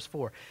good. Verse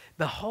 4.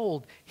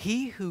 Behold,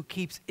 he who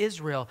keeps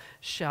Israel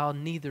shall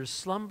neither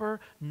slumber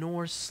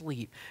nor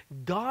sleep.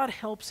 God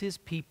helps his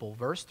people.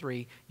 Verse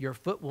 3. Your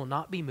foot will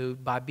not be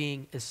moved by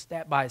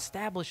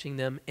establishing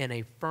them in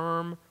a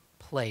firm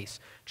place.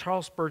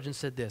 Charles Spurgeon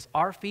said this,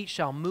 our feet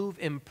shall move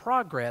in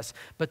progress,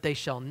 but they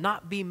shall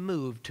not be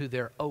moved to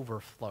their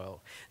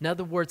overflow. In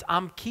other words,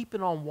 I'm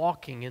keeping on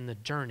walking in the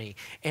journey,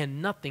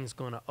 and nothing's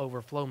going to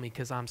overflow me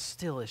because I'm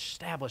still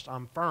established.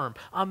 I'm firm.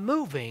 I'm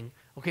moving.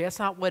 Okay, that's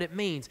not what it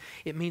means.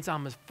 It means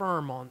I'm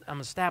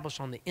established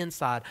on the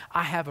inside.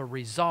 I have a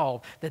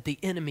resolve that the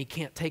enemy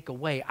can't take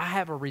away. I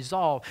have a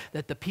resolve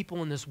that the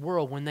people in this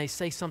world, when they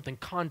say something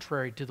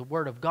contrary to the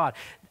word of God,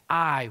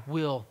 I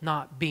will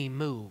not be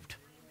moved.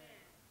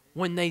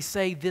 When they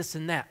say this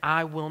and that,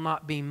 I will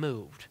not be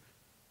moved.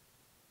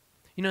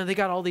 You know, they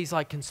got all these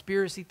like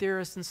conspiracy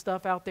theorists and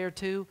stuff out there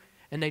too,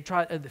 and they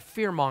try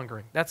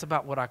fear-mongering. That's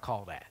about what I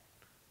call that.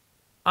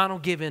 I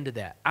don't give in to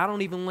that. I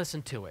don't even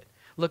listen to it.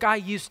 Look, I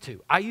used to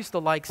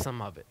like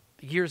some of it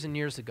years and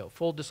years ago,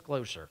 full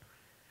disclosure.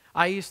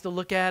 I used to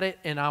look at it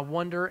and I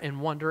wonder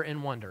and wonder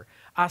and wonder.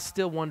 I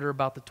still wonder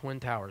about the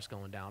Twin Towers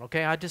going down,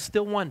 okay? I just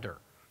still wonder.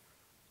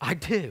 I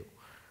do.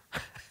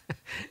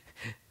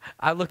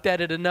 I looked at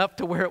it enough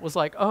to where it was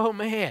like, oh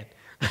man.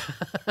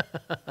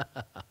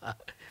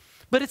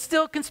 But it's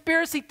still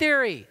conspiracy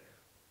theory.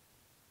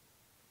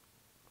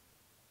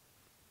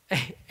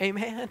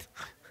 Amen.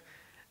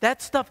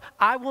 That stuff,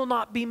 I will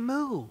not be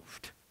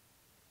moved.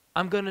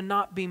 I'm going to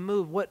not be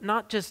moved. What?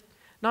 Not just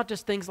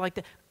things like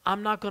that.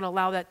 I'm not going to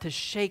allow that to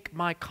shake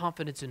my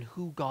confidence in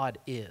who God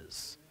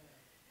is.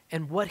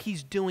 and what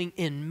he's doing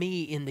in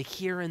me in the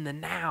here and the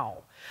now.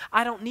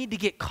 I don't need to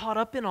get caught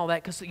up in all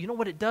that, because you know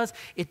what it does?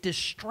 It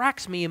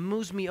distracts me and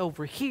moves me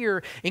over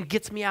here and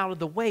gets me out of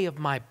the way of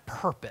my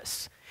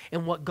purpose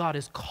and what God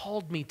has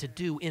called me to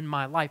do in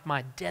my life,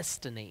 my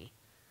destiny.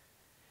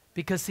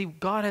 Because see,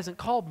 God hasn't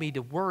called me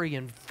to worry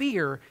and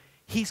fear.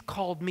 He's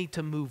called me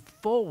to move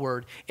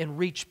forward and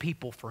reach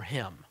people for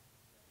him.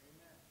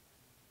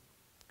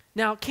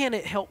 Now, can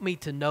it help me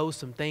to know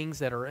some things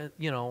that are,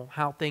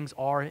 how things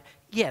are?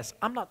 Yes,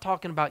 I'm not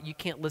talking about you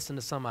can't listen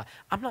to some.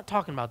 I'm not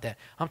talking about that.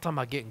 I'm talking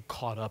about getting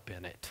caught up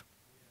in it.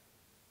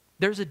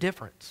 There's a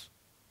difference.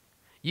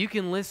 You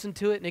can listen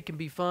to it and it can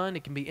be fun.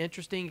 It can be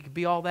interesting. It can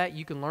be all that.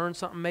 You can learn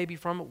something maybe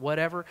from it,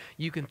 whatever.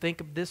 You can think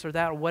of this or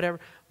that or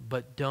whatever.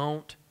 But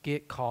don't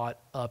get caught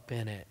up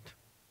in it.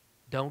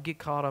 Don't get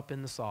caught up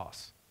in the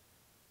sauce.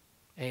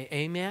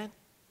 Amen?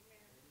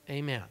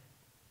 Amen.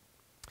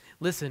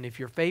 Listen, if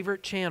your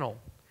favorite channel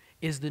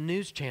is the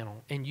news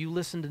channel and you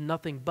listen to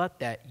nothing but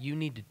that, you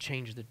need to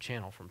change the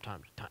channel from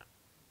time to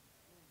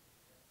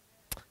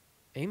time.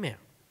 Amen.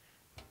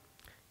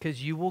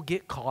 Because you will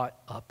get caught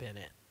up in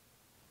it.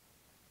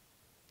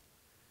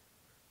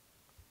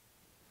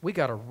 We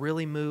got to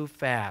really move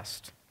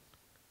fast.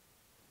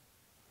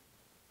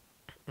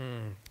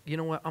 You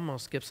know what? I'm going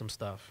to skip some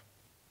stuff.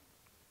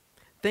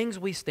 Things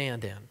we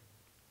stand in.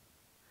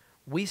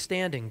 We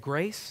stand in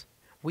grace.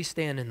 We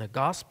stand in the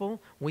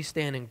gospel. We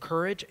stand in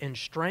courage and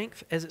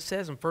strength, as it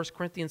says in 1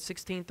 Corinthians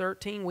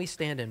 16:13. We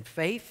stand in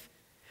faith.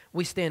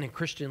 We stand in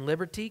Christian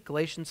liberty,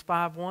 Galatians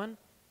 5:1,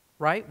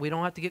 right? We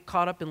don't have to get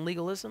caught up in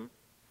legalism.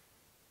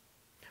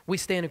 We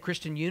stand in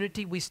Christian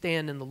unity. We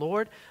stand in the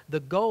Lord.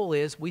 The goal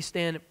is we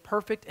stand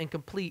perfect and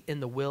complete in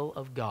the will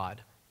of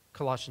God,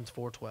 Colossians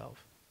 4:12.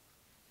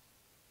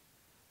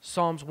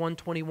 Psalms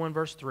 121,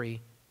 verse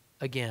 3,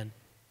 again.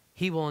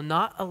 He will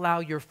not allow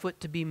your foot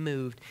to be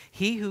moved.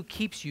 He who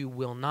keeps you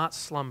will not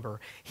slumber.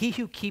 He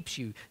who keeps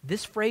you.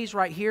 This phrase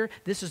right here,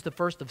 this is the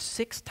first of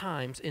 6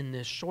 times in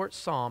this short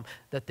psalm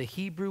that the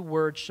Hebrew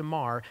word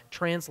shamar,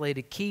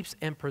 translated keeps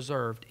and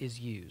preserved, is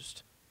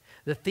used.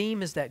 The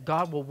theme is that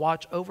God will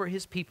watch over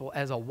his people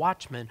as a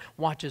watchman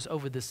watches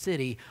over the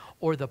city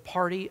or the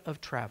party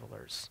of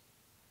travelers.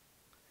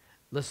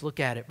 Let's look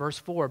at it. Verse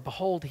 4,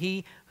 behold,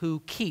 he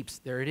who keeps,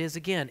 there it is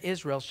again,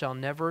 Israel shall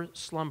never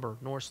slumber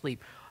nor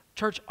sleep.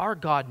 Church, our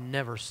God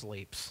never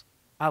sleeps.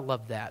 I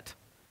love that.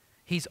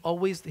 He's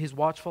always, his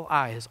watchful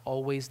eye is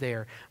always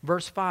there.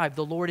 Verse 5,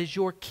 the Lord is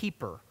your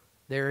keeper.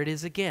 There it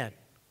is again.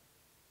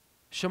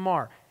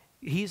 Shamar,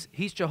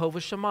 he's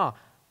Jehovah Shammah,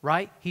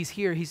 right? He's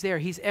here, he's there,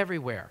 he's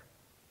everywhere.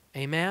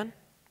 Amen?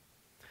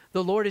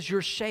 The Lord is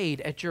your shade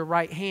at your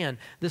right hand.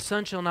 The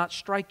sun shall not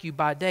strike you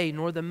by day,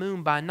 nor the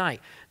moon by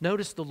night.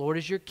 Notice the Lord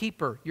is your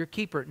keeper, your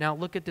keeper. Now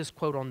look at this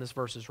quote on this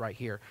verses right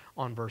here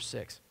on verse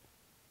 6.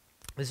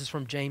 This is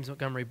from James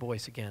Montgomery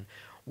Boyce again.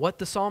 What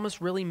the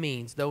psalmist really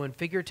means, though in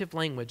figurative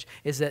language,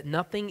 is that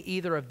nothing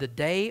either of the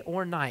day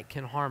or night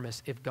can harm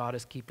us if God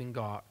is keeping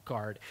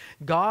guard.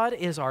 God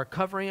is our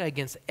covering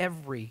against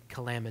every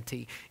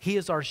calamity. He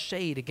is our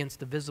shade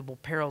against the visible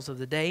perils of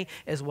the day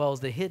as well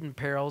as the hidden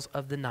perils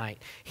of the night.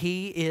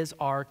 He is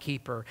our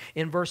keeper.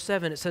 In verse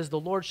 7 it says, the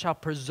Lord shall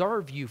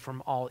preserve you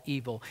from all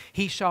evil.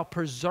 He shall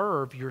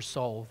preserve your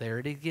soul. There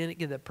it again,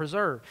 that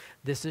preserve.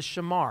 This is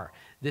shamar.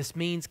 This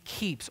means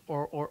keeps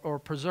or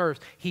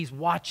preserves. He's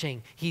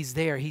watching. He's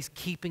there. He's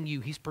keeping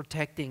you. He's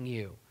protecting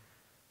you.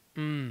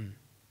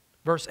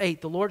 Verse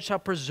 8, the Lord shall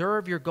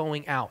preserve your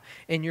going out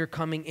and your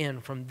coming in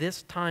from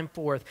this time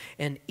forth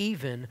and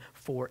even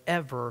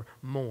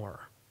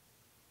forevermore.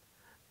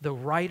 The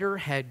writer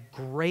had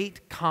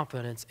great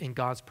confidence in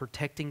God's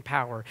protecting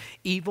power.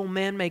 Evil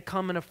men may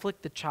come and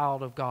afflict the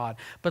child of God,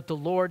 but the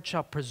Lord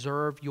shall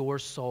preserve your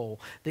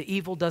soul. The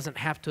evil doesn't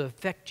have to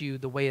affect you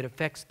the way it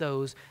affects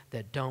those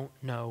that don't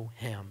know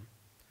him.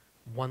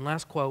 One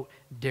last quote.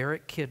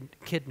 Derek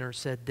Kidner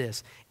said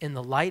this, in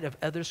the light of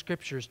other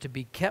scriptures, to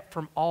be kept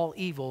from all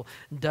evil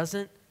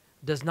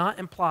does not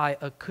imply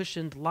a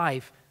cushioned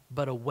life,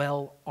 but a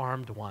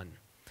well-armed one.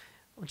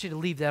 I want you to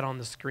leave that on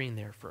the screen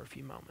there for a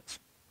few moments.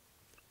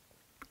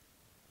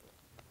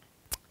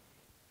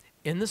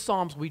 In the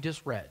Psalms we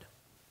just read,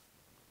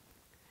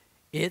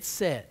 it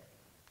said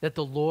that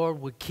the Lord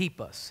would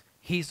keep us.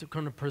 He's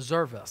going to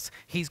preserve us.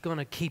 He's going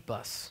to keep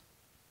us.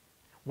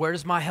 Where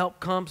does my help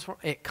come from?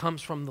 It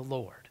comes from the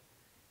Lord.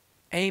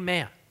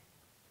 Amen.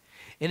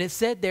 And it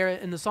said there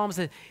in the Psalm, it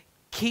said,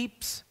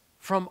 keeps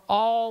from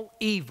all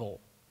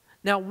evil.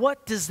 Now,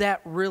 what does that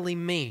really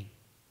mean?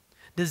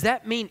 Does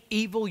that mean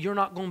evil, you're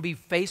not going to be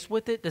faced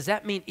with it? Does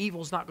that mean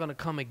evil's not going to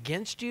come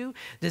against you?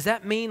 Does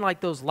that mean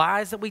like those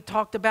lies that we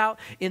talked about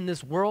in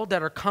this world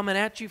that are coming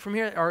at you from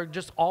here are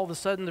just all of a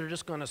sudden they're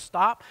just going to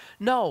stop?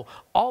 No,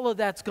 all of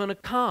that's going to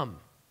come.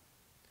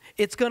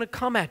 It's going to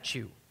come at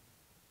you.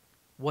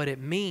 What it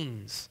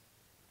means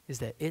is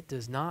that it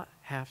does not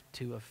have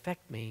to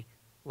affect me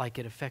like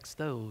it affects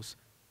those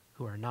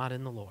who are not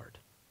in the Lord.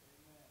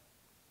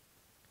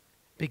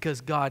 Because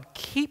God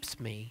keeps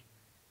me,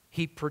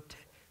 He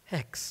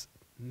protects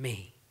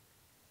me.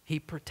 He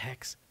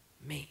protects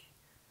me.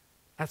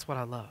 That's what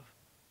I love.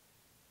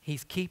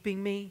 He's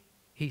keeping me.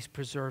 He's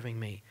preserving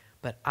me.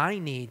 But I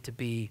need to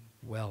be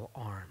well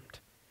armed.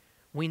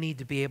 We need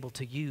to be able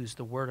to use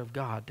the Word of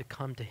God to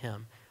come to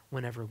Him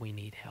whenever we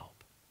need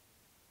help.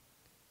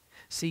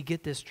 See,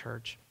 get this,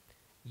 church.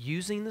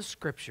 Using the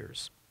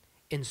Scriptures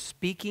in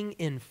speaking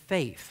in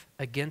faith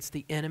against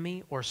the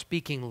enemy or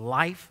speaking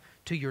life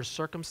to your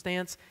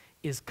circumstance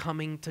is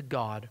coming to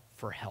God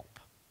for help.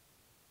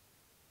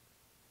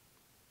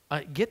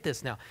 Get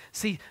this now.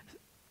 See,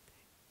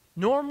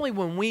 normally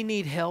when we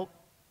need help,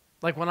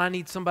 like when I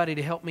need somebody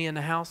to help me in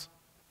the house,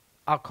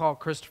 I'll call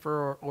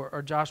Christopher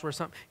or Joshua or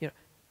something. You know,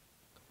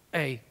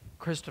 hey,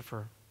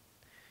 Christopher,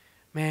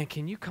 man,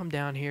 can you come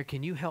down here?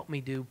 Can you help me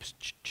do?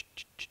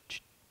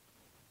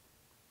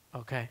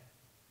 Okay.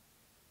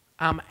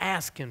 I'm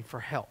asking for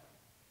help.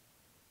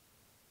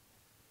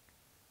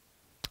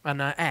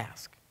 And I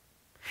ask.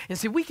 And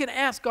see, we can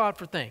ask God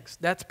for things.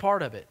 That's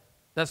part of it.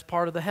 That's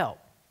part of the help.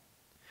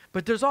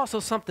 But there's also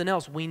something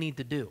else we need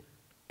to do.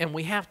 And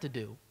we have to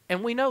do.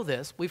 And we know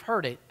this. We've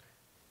heard it.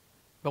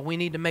 But we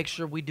need to make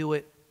sure we do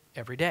it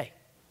every day.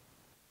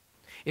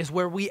 Is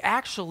where we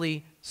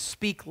actually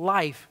speak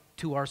life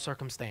to our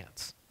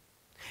circumstance.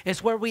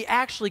 It's where we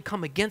actually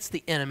come against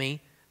the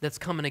enemy that's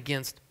coming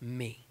against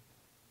me.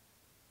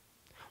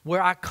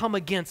 Where I come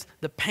against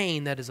the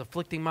pain that is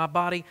afflicting my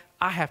body,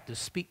 I have to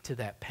speak to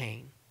that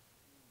pain.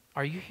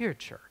 Are you here,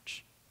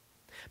 church?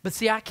 But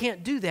see, I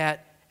can't do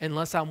that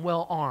unless I'm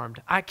well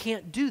armed. I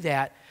can't do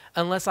that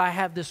unless I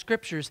have the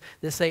Scriptures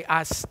that say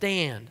I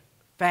stand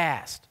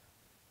fast,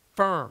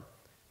 firm.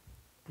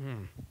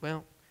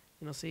 Well,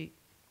 you know, see,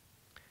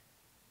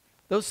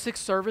 those 6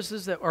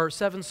 services or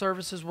 7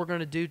 services we're going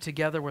to do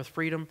together with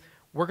Freedom,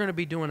 we're going to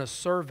be doing a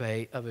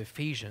survey of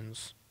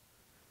Ephesians.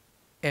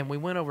 And we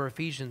went over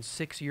Ephesians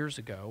 6 years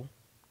ago,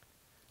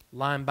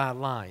 line by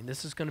line.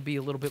 This is going to be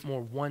a little bit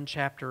more 1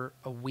 chapter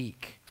a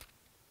week.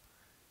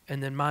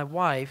 And then my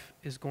wife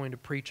is going to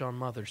preach on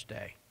Mother's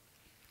Day.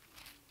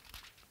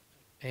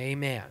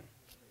 Amen.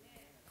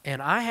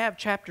 And I have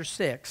chapter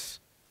 6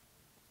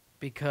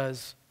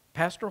 because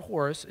Pastor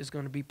Horace is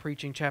going to be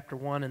preaching chapter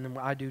 1, and then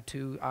I do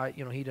 2.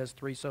 He does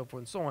 3, so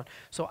forth and so on.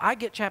 So I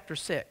get chapter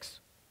 6.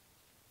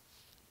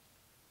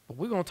 But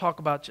we're going to talk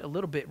about a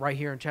little bit right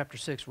here in chapter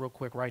 6 real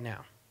quick right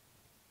now.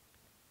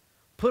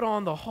 Put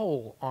on the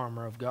whole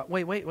armor of God.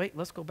 Wait.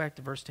 Let's go back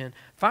to verse 10.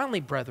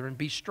 Finally, brethren,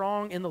 be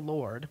strong in the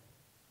Lord.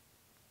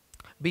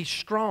 Be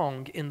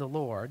strong in the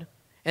Lord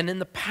and in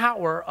the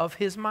power of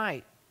His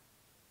might.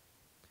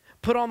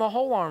 Put on the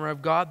whole armor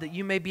of God that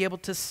you may be able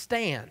to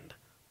stand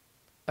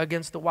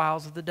against the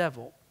wiles of the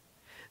devil.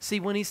 See,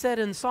 when he said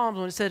in Psalms,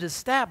 when it said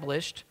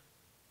established,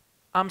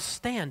 I'm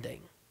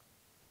standing.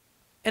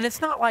 And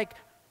it's not like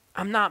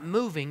I'm not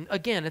moving.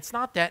 Again, it's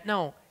not that.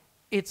 No,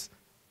 it's,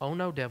 oh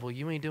no, devil,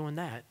 you ain't doing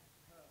that.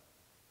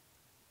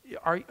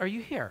 Are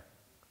you here?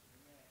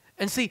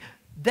 And see,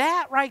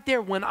 that right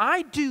there, when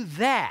I do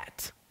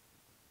that,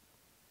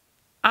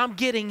 I'm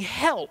getting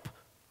help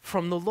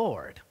from the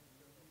Lord.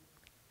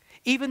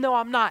 Even though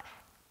I'm not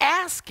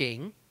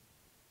asking,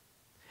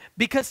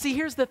 because see,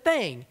 here's the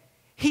thing.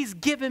 He's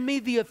given me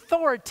the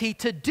authority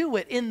to do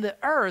it in the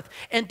earth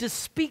and to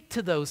speak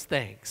to those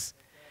things.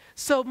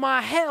 So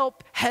my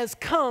help has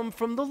come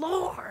from the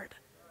Lord.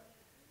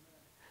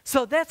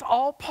 So that's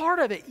all part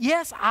of it.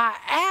 Yes, I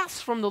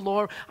ask from the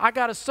Lord. I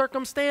got a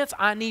circumstance.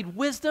 I need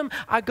wisdom.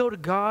 I go to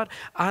God.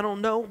 I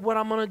don't know what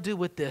I'm going to do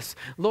with this.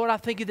 Lord, I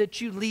thank you that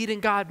you lead and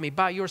guide me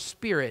by your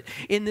Spirit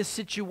in this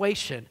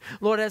situation.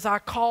 Lord, as I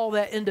call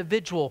that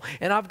individual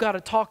and I've got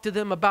to talk to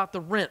them about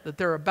the rent that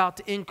they're about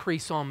to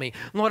increase on me.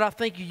 Lord, I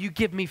thank you, you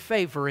give me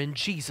favor in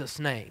Jesus'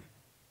 name.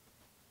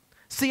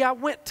 See, I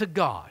went to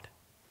God.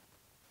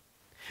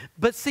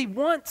 But see,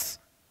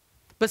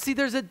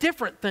 there's a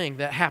different thing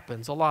that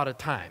happens a lot of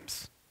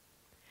times.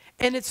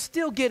 And it's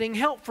still getting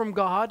help from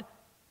God.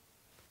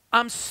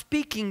 I'm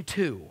speaking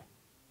to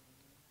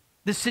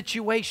the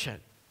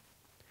situation.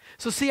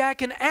 So see, I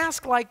can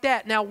ask like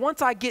that. Now,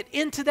 once I get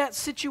into that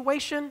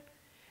situation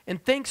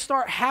and things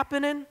start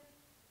happening,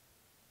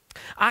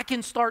 I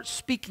can start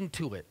speaking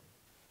to it.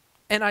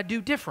 And I do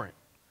different.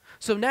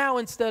 So now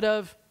instead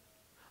of,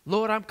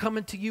 Lord, I'm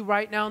coming to you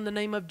right now in the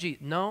name of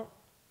Jesus. No.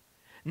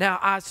 Now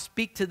I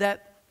speak to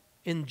that.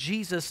 In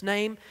Jesus'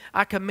 name,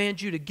 I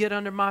command you to get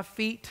under my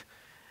feet.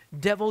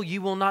 Devil,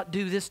 you will not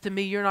do this to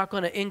me. You're not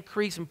going to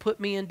increase and put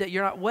me in debt.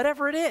 You're not,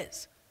 whatever it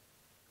is.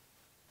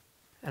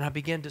 And I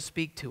begin to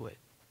speak to it.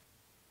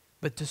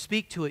 But to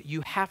speak to it,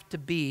 you have to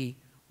be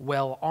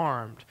well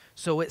armed.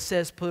 So it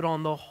says put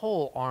on the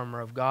whole armor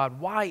of God.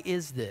 Why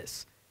is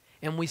this?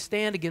 And we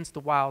stand against the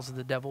wiles of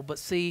the devil. But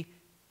see,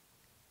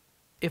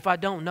 if I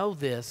don't know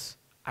this,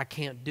 I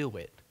can't do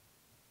it.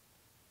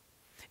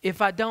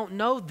 If I don't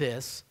know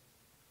this,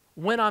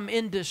 when I'm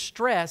in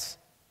distress,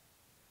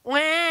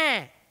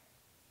 wah,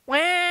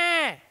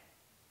 wah,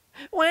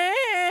 wah.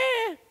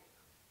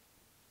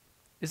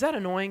 Is that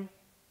annoying?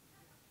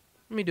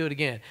 Let me do it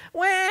again.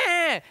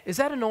 Wah. Is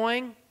that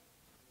annoying?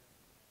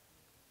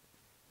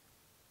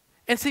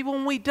 And see,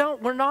 when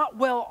we're not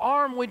well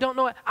armed, we don't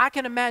know it. I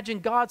can imagine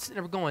God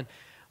sitting there going,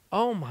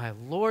 Oh, my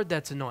Lord,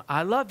 that's annoying.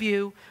 I love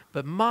you,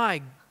 but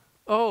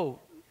oh,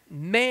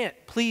 man,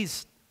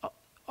 please,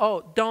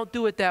 oh, don't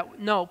do it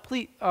no,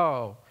 please,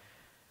 oh.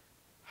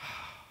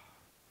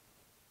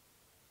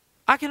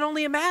 I can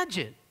only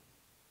imagine.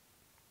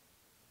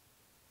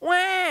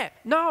 Wah!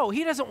 No,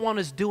 he doesn't want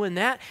us doing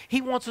that.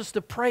 He wants us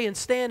to pray and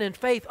stand in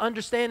faith,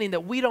 understanding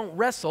that we don't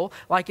wrestle,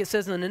 like it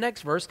says in the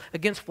next verse,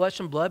 against flesh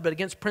and blood, but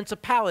against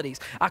principalities.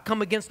 I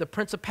come against the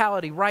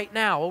principality right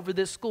now over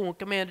this school and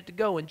command it to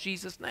go in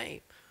Jesus'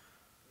 name.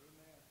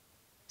 Amen.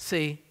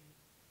 See?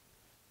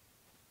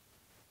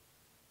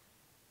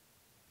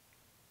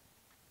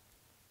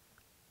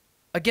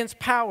 Against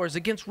powers,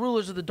 against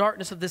rulers of the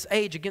darkness of this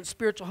age, against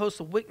spiritual hosts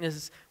of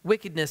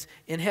wickedness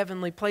in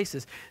heavenly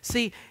places.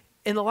 See,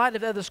 in the light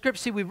of other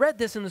scriptures, we read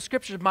this in the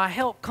scriptures, my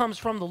help comes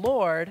from the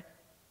Lord.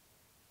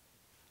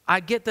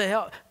 I get the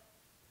help.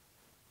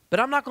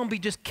 But I'm not going to be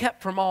just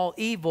kept from all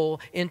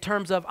evil in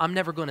terms of I'm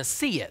never going to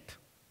see it.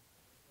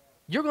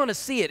 You're going to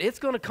see it. It's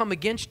going to come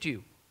against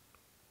you.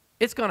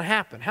 It's going to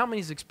happen. How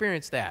many's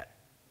experienced that?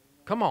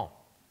 Come on.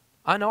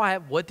 I know I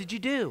have. What did you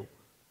do?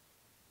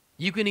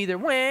 You can either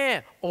wah,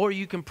 or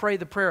you can pray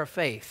the prayer of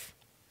faith.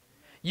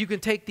 You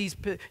can take these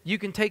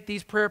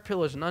prayer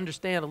pillars and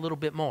understand a little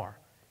bit more.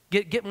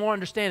 Get more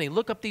understanding.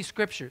 Look up these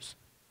scriptures.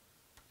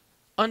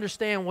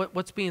 Understand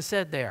what's being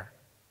said there.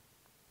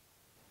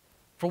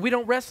 For we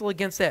don't wrestle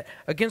against that,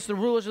 against the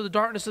rulers of the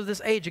darkness of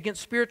this age,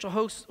 against spiritual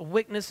hosts of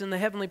wickedness in the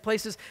heavenly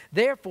places.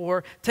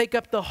 Therefore, take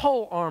up the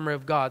whole armor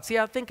of God. See,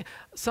 I think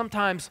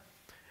sometimes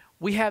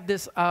we have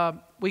this,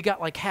 we got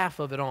like half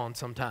of it on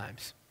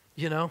sometimes,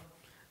 you know?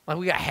 Like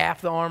we got half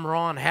the armor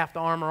on, half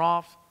the armor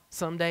off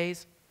some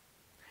days.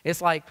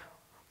 It's like,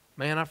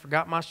 man, I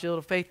forgot my shield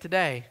of faith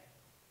today.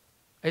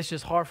 It's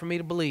just hard for me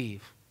to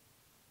believe.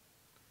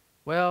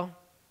 Well,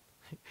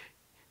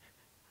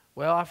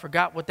 I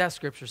forgot what that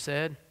scripture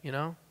said, you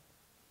know.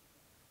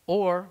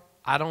 Or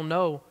I don't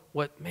know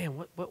what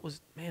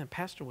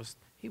pastor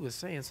he was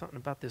saying something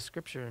about this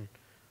scripture and,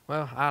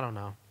 well, I don't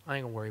know. I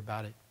ain't going to worry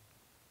about it.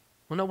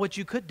 Well, no, what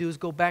you could do is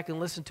go back and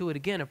listen to it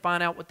again and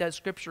find out what that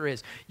scripture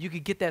is. You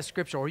could get that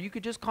scripture, or you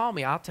could just call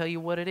me. I'll tell you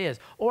what it is.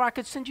 Or I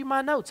could send you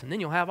my notes, and then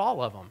you'll have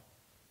all of them.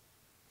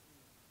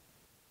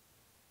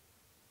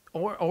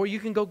 Or you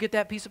can go get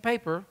that piece of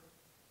paper,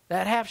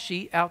 that half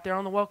sheet out there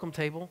on the welcome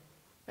table.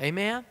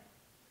 Amen?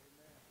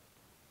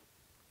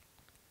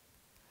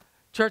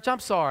 Church, I'm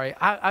sorry.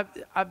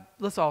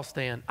 Let's all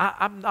stand.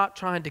 I'm not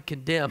trying to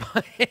condemn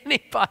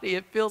anybody.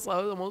 It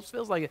almost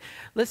feels like it.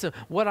 Listen,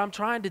 what I'm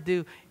trying to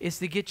do is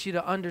to get you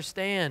to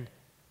understand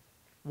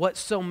what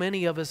so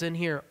many of us in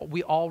here,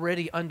 we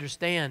already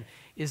understand,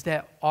 is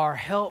that our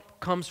help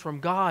comes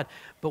from God,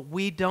 but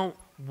we don't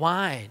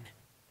whine.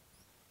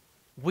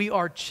 We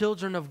are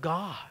children of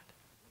God.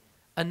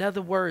 In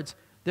other words,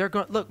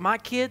 look, my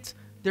kids,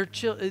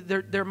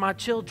 they're my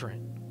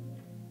children.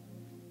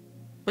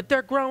 But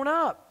they're grown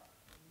up.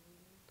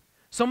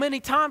 So many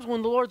times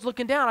when the Lord's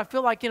looking down, I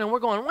feel like, we're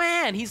going, wah,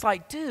 and he's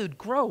like, dude,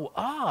 grow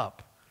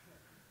up.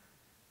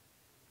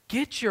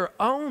 Get your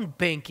own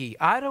binky.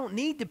 I don't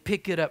need to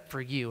pick it up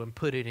for you and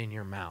put it in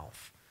your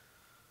mouth.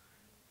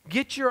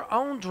 Get your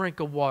own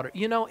drink of water.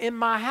 In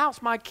my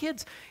house, my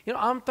kids,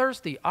 I'm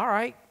thirsty. All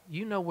right,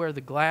 you know where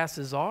the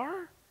glasses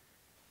are?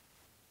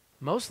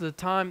 Most of the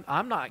time,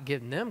 I'm not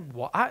getting them.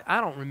 I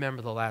don't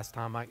remember the last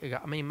time I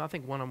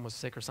think one of them was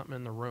sick or something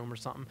in the room or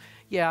something.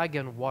 Yeah, I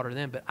give them water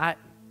then, but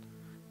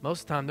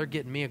most of the time, they're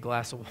getting me a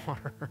glass of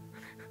water.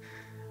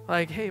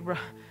 Like, hey,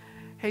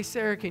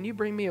 Sarah, can you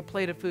bring me a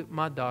plate of food?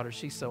 My daughter,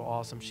 she's so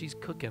awesome. She's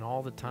cooking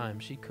all the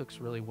time. She cooks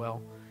really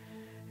well.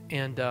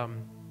 And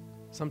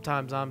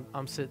sometimes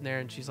I'm sitting there,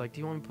 and she's like, do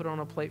you want me to put it on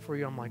a plate for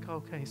you? I'm like,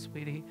 okay,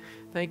 sweetie.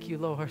 Thank you,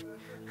 Lord.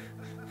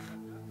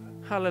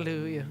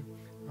 Hallelujah.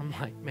 I'm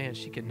like, man,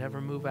 she could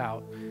never move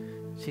out.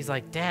 She's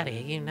like,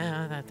 Daddy,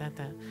 that.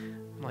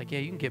 I'm like, yeah,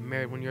 you can get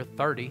married when you're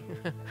 30.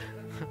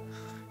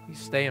 You're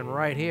staying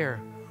right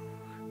here.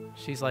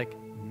 She's like,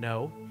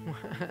 no.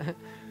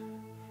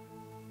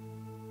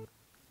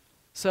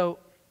 So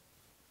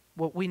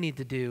what we need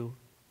to do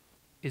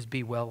is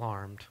be well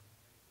armed.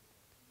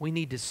 We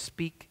need to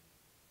speak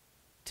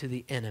to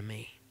the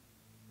enemy.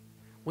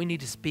 We need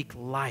to speak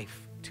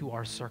life to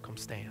our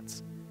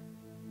circumstance.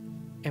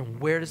 And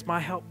where does my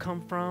help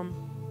come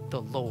from?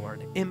 The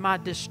Lord. In my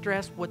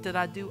distress, what did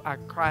I do? I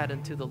cried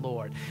unto the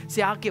Lord.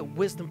 See, I'll get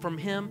wisdom from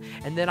him,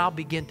 and then I'll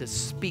begin to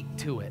speak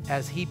to it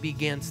as he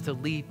begins to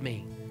lead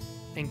me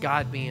and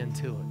guide me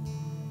into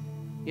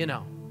it.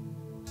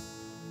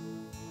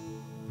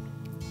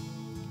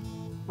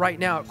 Right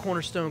now at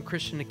Cornerstone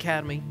Christian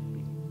Academy,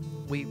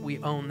 we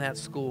own that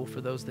school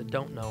for those that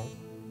don't know.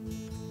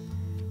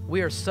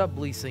 We are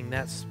subleasing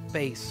that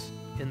space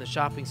in the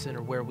shopping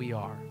center where we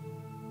are.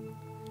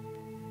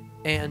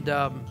 And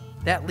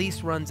that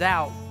lease runs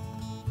out,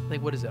 I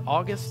think, what is it,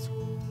 August?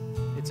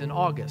 It's in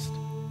August.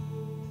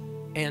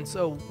 And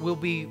so we'll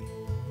be,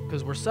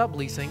 because we're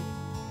subleasing,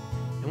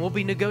 and we'll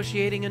be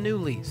negotiating a new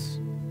lease.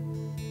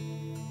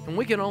 And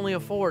we can only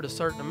afford a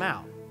certain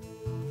amount.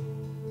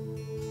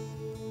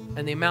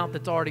 and the amount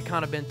that's already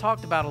kind of been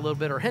talked about a little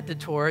bit or hinted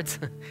towards,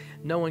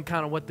 knowing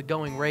kind of what the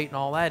going rate and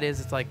all that is,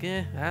 it's like,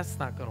 that's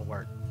not going to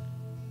work.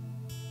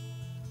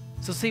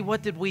 So see,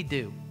 what did we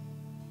do?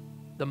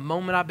 The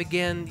moment I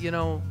began,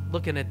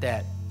 looking at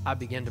that, I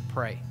began to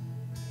pray.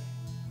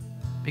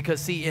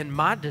 Because see, in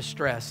my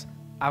distress,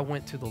 I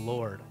went to the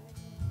Lord.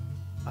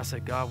 I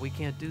said, God, we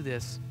can't do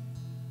this.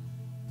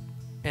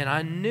 And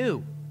I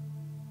knew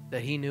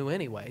that he knew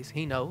anyways.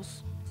 He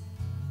knows.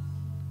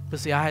 But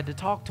see, I had to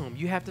talk to him.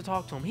 You have to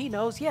talk to him. He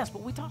knows, yes,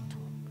 but we talked to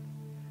him.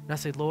 And I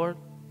said, Lord,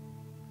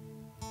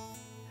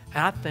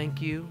 I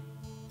thank you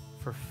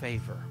for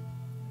favor.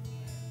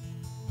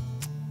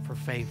 For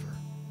favor.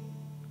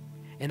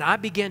 And I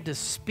began to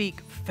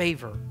speak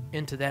favor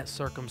into that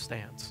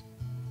circumstance.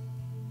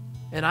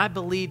 And I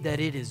believe that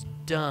it is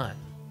done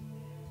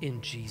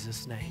in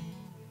Jesus' name.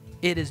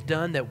 It is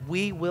done that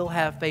we will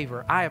have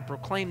favor. I have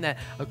proclaimed that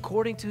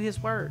according to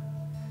his word.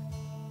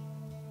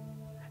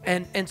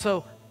 And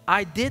so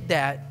I did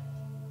that.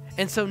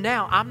 And so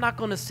now I'm not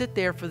going to sit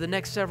there for the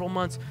next several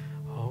months.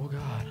 Oh,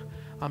 God,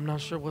 I'm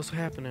not sure what's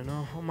happening.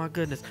 Oh my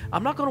goodness.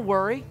 I'm not going to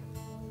worry.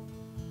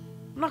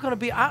 I'm not going to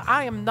be,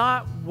 I am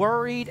not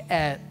worried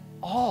at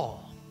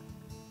all.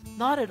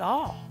 Not at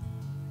all.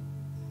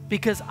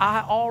 Because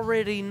I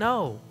already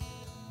know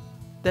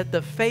that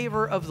the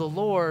favor of the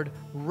Lord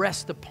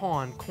rests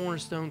upon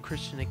Cornerstone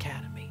Christian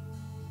Academy.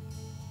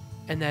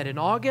 And that in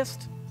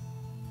August,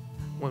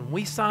 when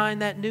we sign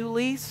that new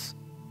lease,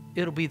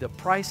 it'll be the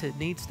price it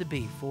needs to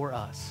be for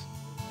us.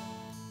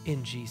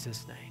 In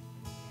Jesus' name.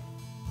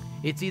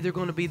 It's either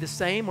going to be the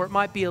same or it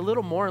might be a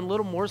little more, and a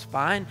little more is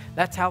fine.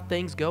 That's how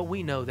things go.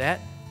 We know that.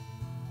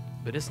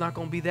 But it's not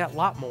going to be that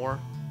lot more.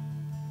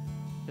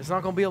 It's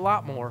not going to be a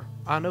lot more.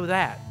 I know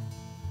that.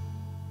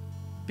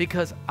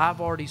 Because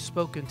I've already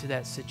spoken to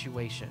that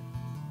situation.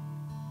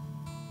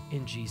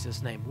 In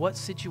Jesus' name. What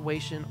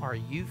situation are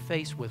you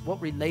faced with?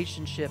 What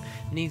relationship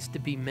needs to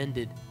be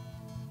mended?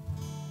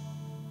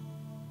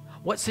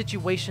 What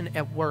situation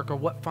at work or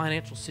what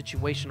financial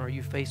situation are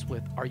you faced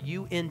with? Are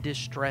you in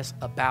distress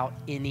about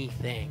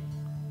anything?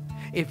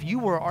 If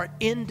you are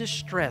in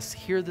distress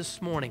here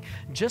this morning,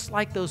 just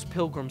like those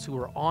pilgrims who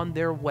are on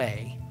their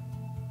way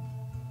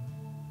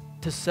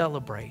to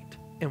celebrate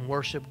and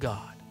worship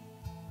God,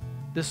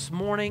 this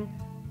morning,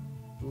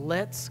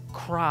 let's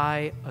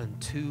cry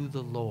unto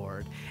the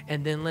Lord,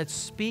 and then let's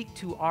speak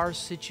to our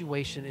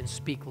situation and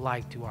speak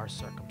life to our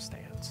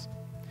circumstance.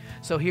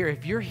 So here,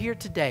 if you're here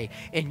today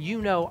and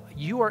you know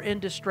you are in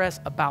distress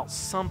about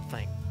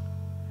something,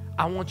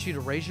 I want you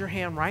to raise your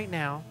hand right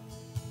now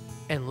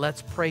and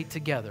let's pray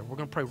together. We're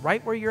going to pray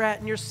right where you're at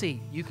in your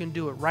seat. You can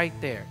do it right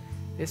there.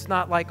 It's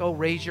not like, oh,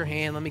 raise your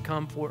hand, let me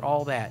come for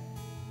all that.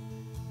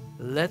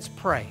 Let's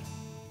pray.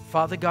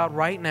 Father God,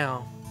 right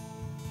now,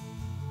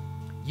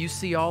 you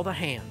see all the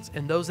hands,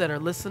 and those that are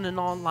listening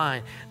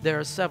online, there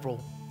are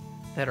several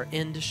that are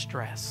in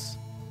distress.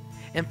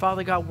 And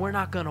Father God, we're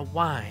not going to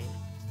whine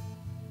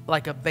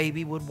like a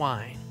baby would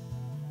whine.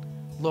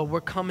 Lord,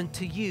 we're coming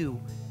to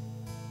you,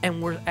 and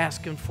we're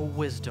asking for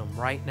wisdom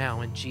right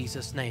now in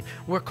Jesus' name.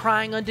 We're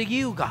crying unto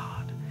you,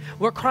 God.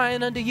 We're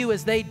crying unto you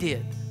as they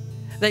did.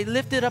 They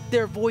lifted up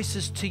their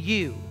voices to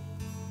you.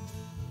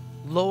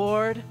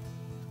 Lord,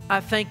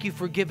 I thank you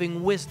for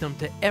giving wisdom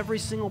to every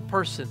single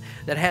person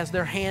that has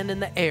their hand in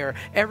the air,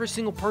 every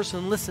single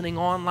person listening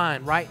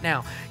online right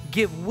now.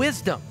 Give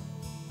wisdom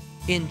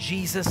in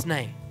Jesus'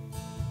 name.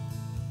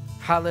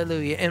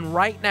 Hallelujah. And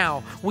right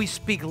now, we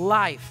speak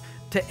life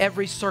to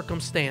every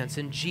circumstance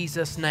in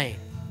Jesus' name.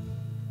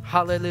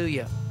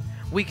 Hallelujah.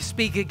 We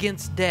speak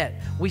against debt.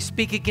 We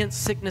speak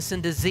against sickness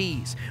and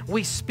disease.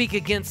 We speak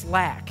against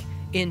lack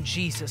in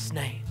Jesus'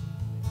 name.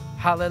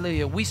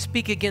 Hallelujah. We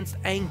speak against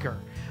anger.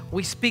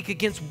 We speak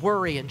against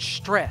worry and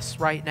stress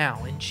right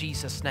now in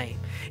Jesus' name.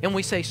 And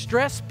we say,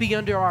 stress be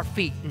under our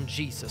feet in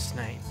Jesus'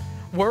 name.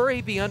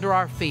 Worry be under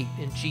our feet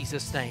in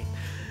Jesus' name.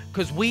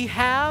 Because we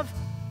have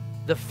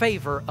the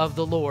favor of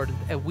the Lord,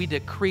 and we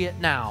decree it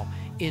now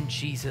in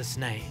Jesus'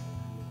 name.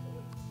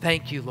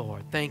 Thank you,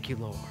 Lord. Thank you,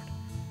 Lord.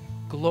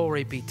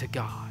 Glory be to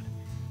God.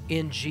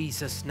 In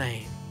Jesus'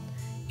 name.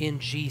 In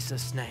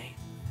Jesus' name.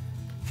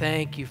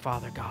 Thank you,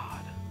 Father God.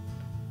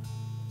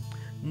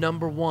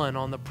 Number 1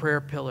 on the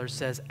prayer pillar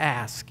says,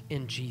 ask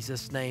in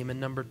Jesus' name. And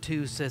number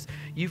 2 says,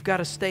 you've got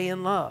to stay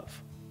in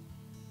love.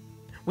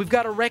 We've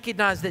got to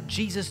recognize that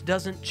Jesus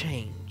doesn't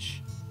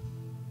change.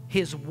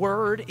 His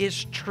word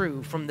is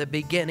true from the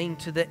beginning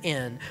to the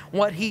end.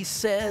 What he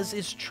says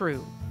is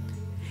true.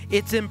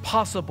 It's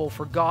impossible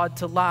for God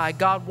to lie.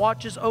 God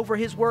watches over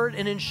his word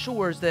and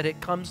ensures that it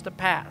comes to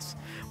pass.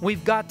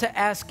 We've got to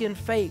ask in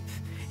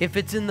faith. If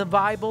it's in the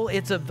Bible,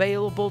 it's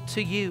available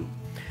to you.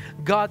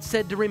 God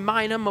said to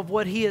remind him of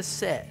what he has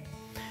said.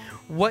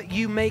 What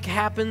you make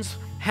happen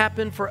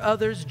for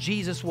others,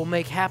 Jesus will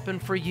make happen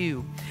for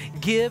you.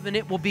 Give and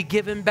it will be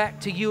given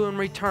back to you in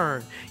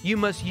return. You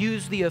must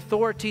use the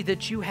authority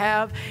that you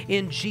have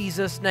in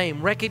Jesus'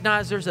 name.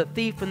 Recognize there's a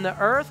thief in the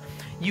earth.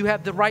 you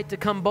have the right to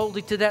come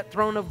boldly to that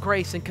throne of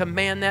grace and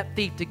command that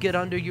thief to get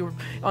under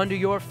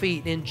your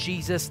feet in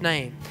Jesus'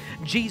 name.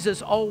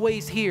 Jesus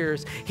always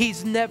hears.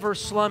 He's never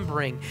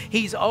slumbering.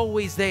 He's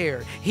always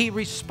there. He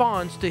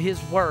responds to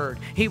His word.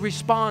 He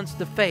responds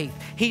to faith.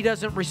 He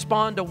doesn't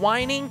respond to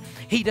whining.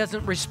 He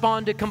doesn't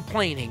respond to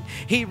complaining.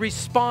 He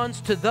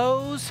responds to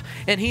those,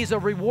 and He's a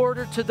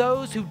rewarder to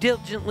those who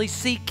diligently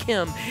seek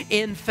Him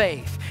in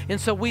faith. And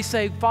so we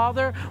say,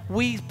 Father,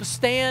 we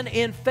stand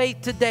in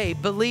faith today,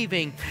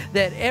 believing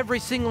that every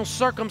single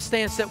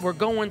circumstance that we're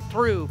going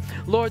through,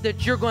 Lord,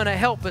 that You're going to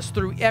help us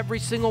through every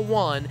single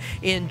one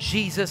in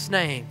Jesus'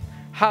 name.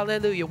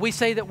 Hallelujah. We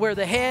say that we're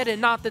the head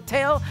and not the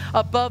tail,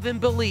 above and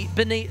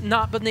beneath,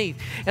 not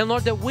beneath. And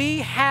Lord, that we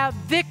have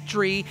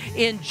victory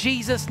in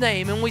Jesus'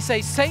 name. And we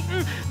say,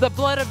 Satan, the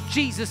blood of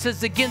Jesus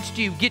is against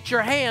you. Get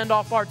your hand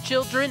off our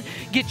children.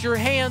 Get your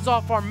hands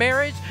off our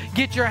marriage.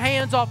 Get your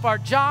hands off our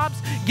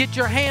jobs. Get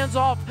your hands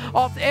off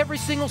every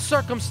single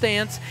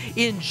circumstance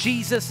in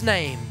Jesus'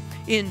 name.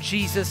 In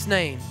Jesus'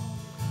 name.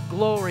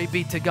 Glory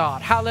be to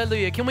God.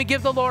 Hallelujah. Can we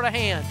give the Lord a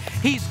hand?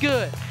 He's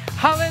good.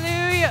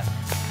 Hallelujah.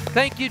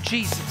 Thank you,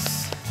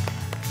 Jesus.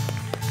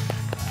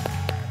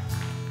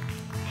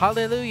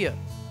 Hallelujah.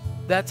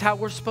 That's how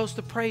we're supposed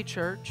to pray,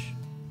 church.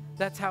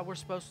 That's how we're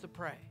supposed to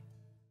pray.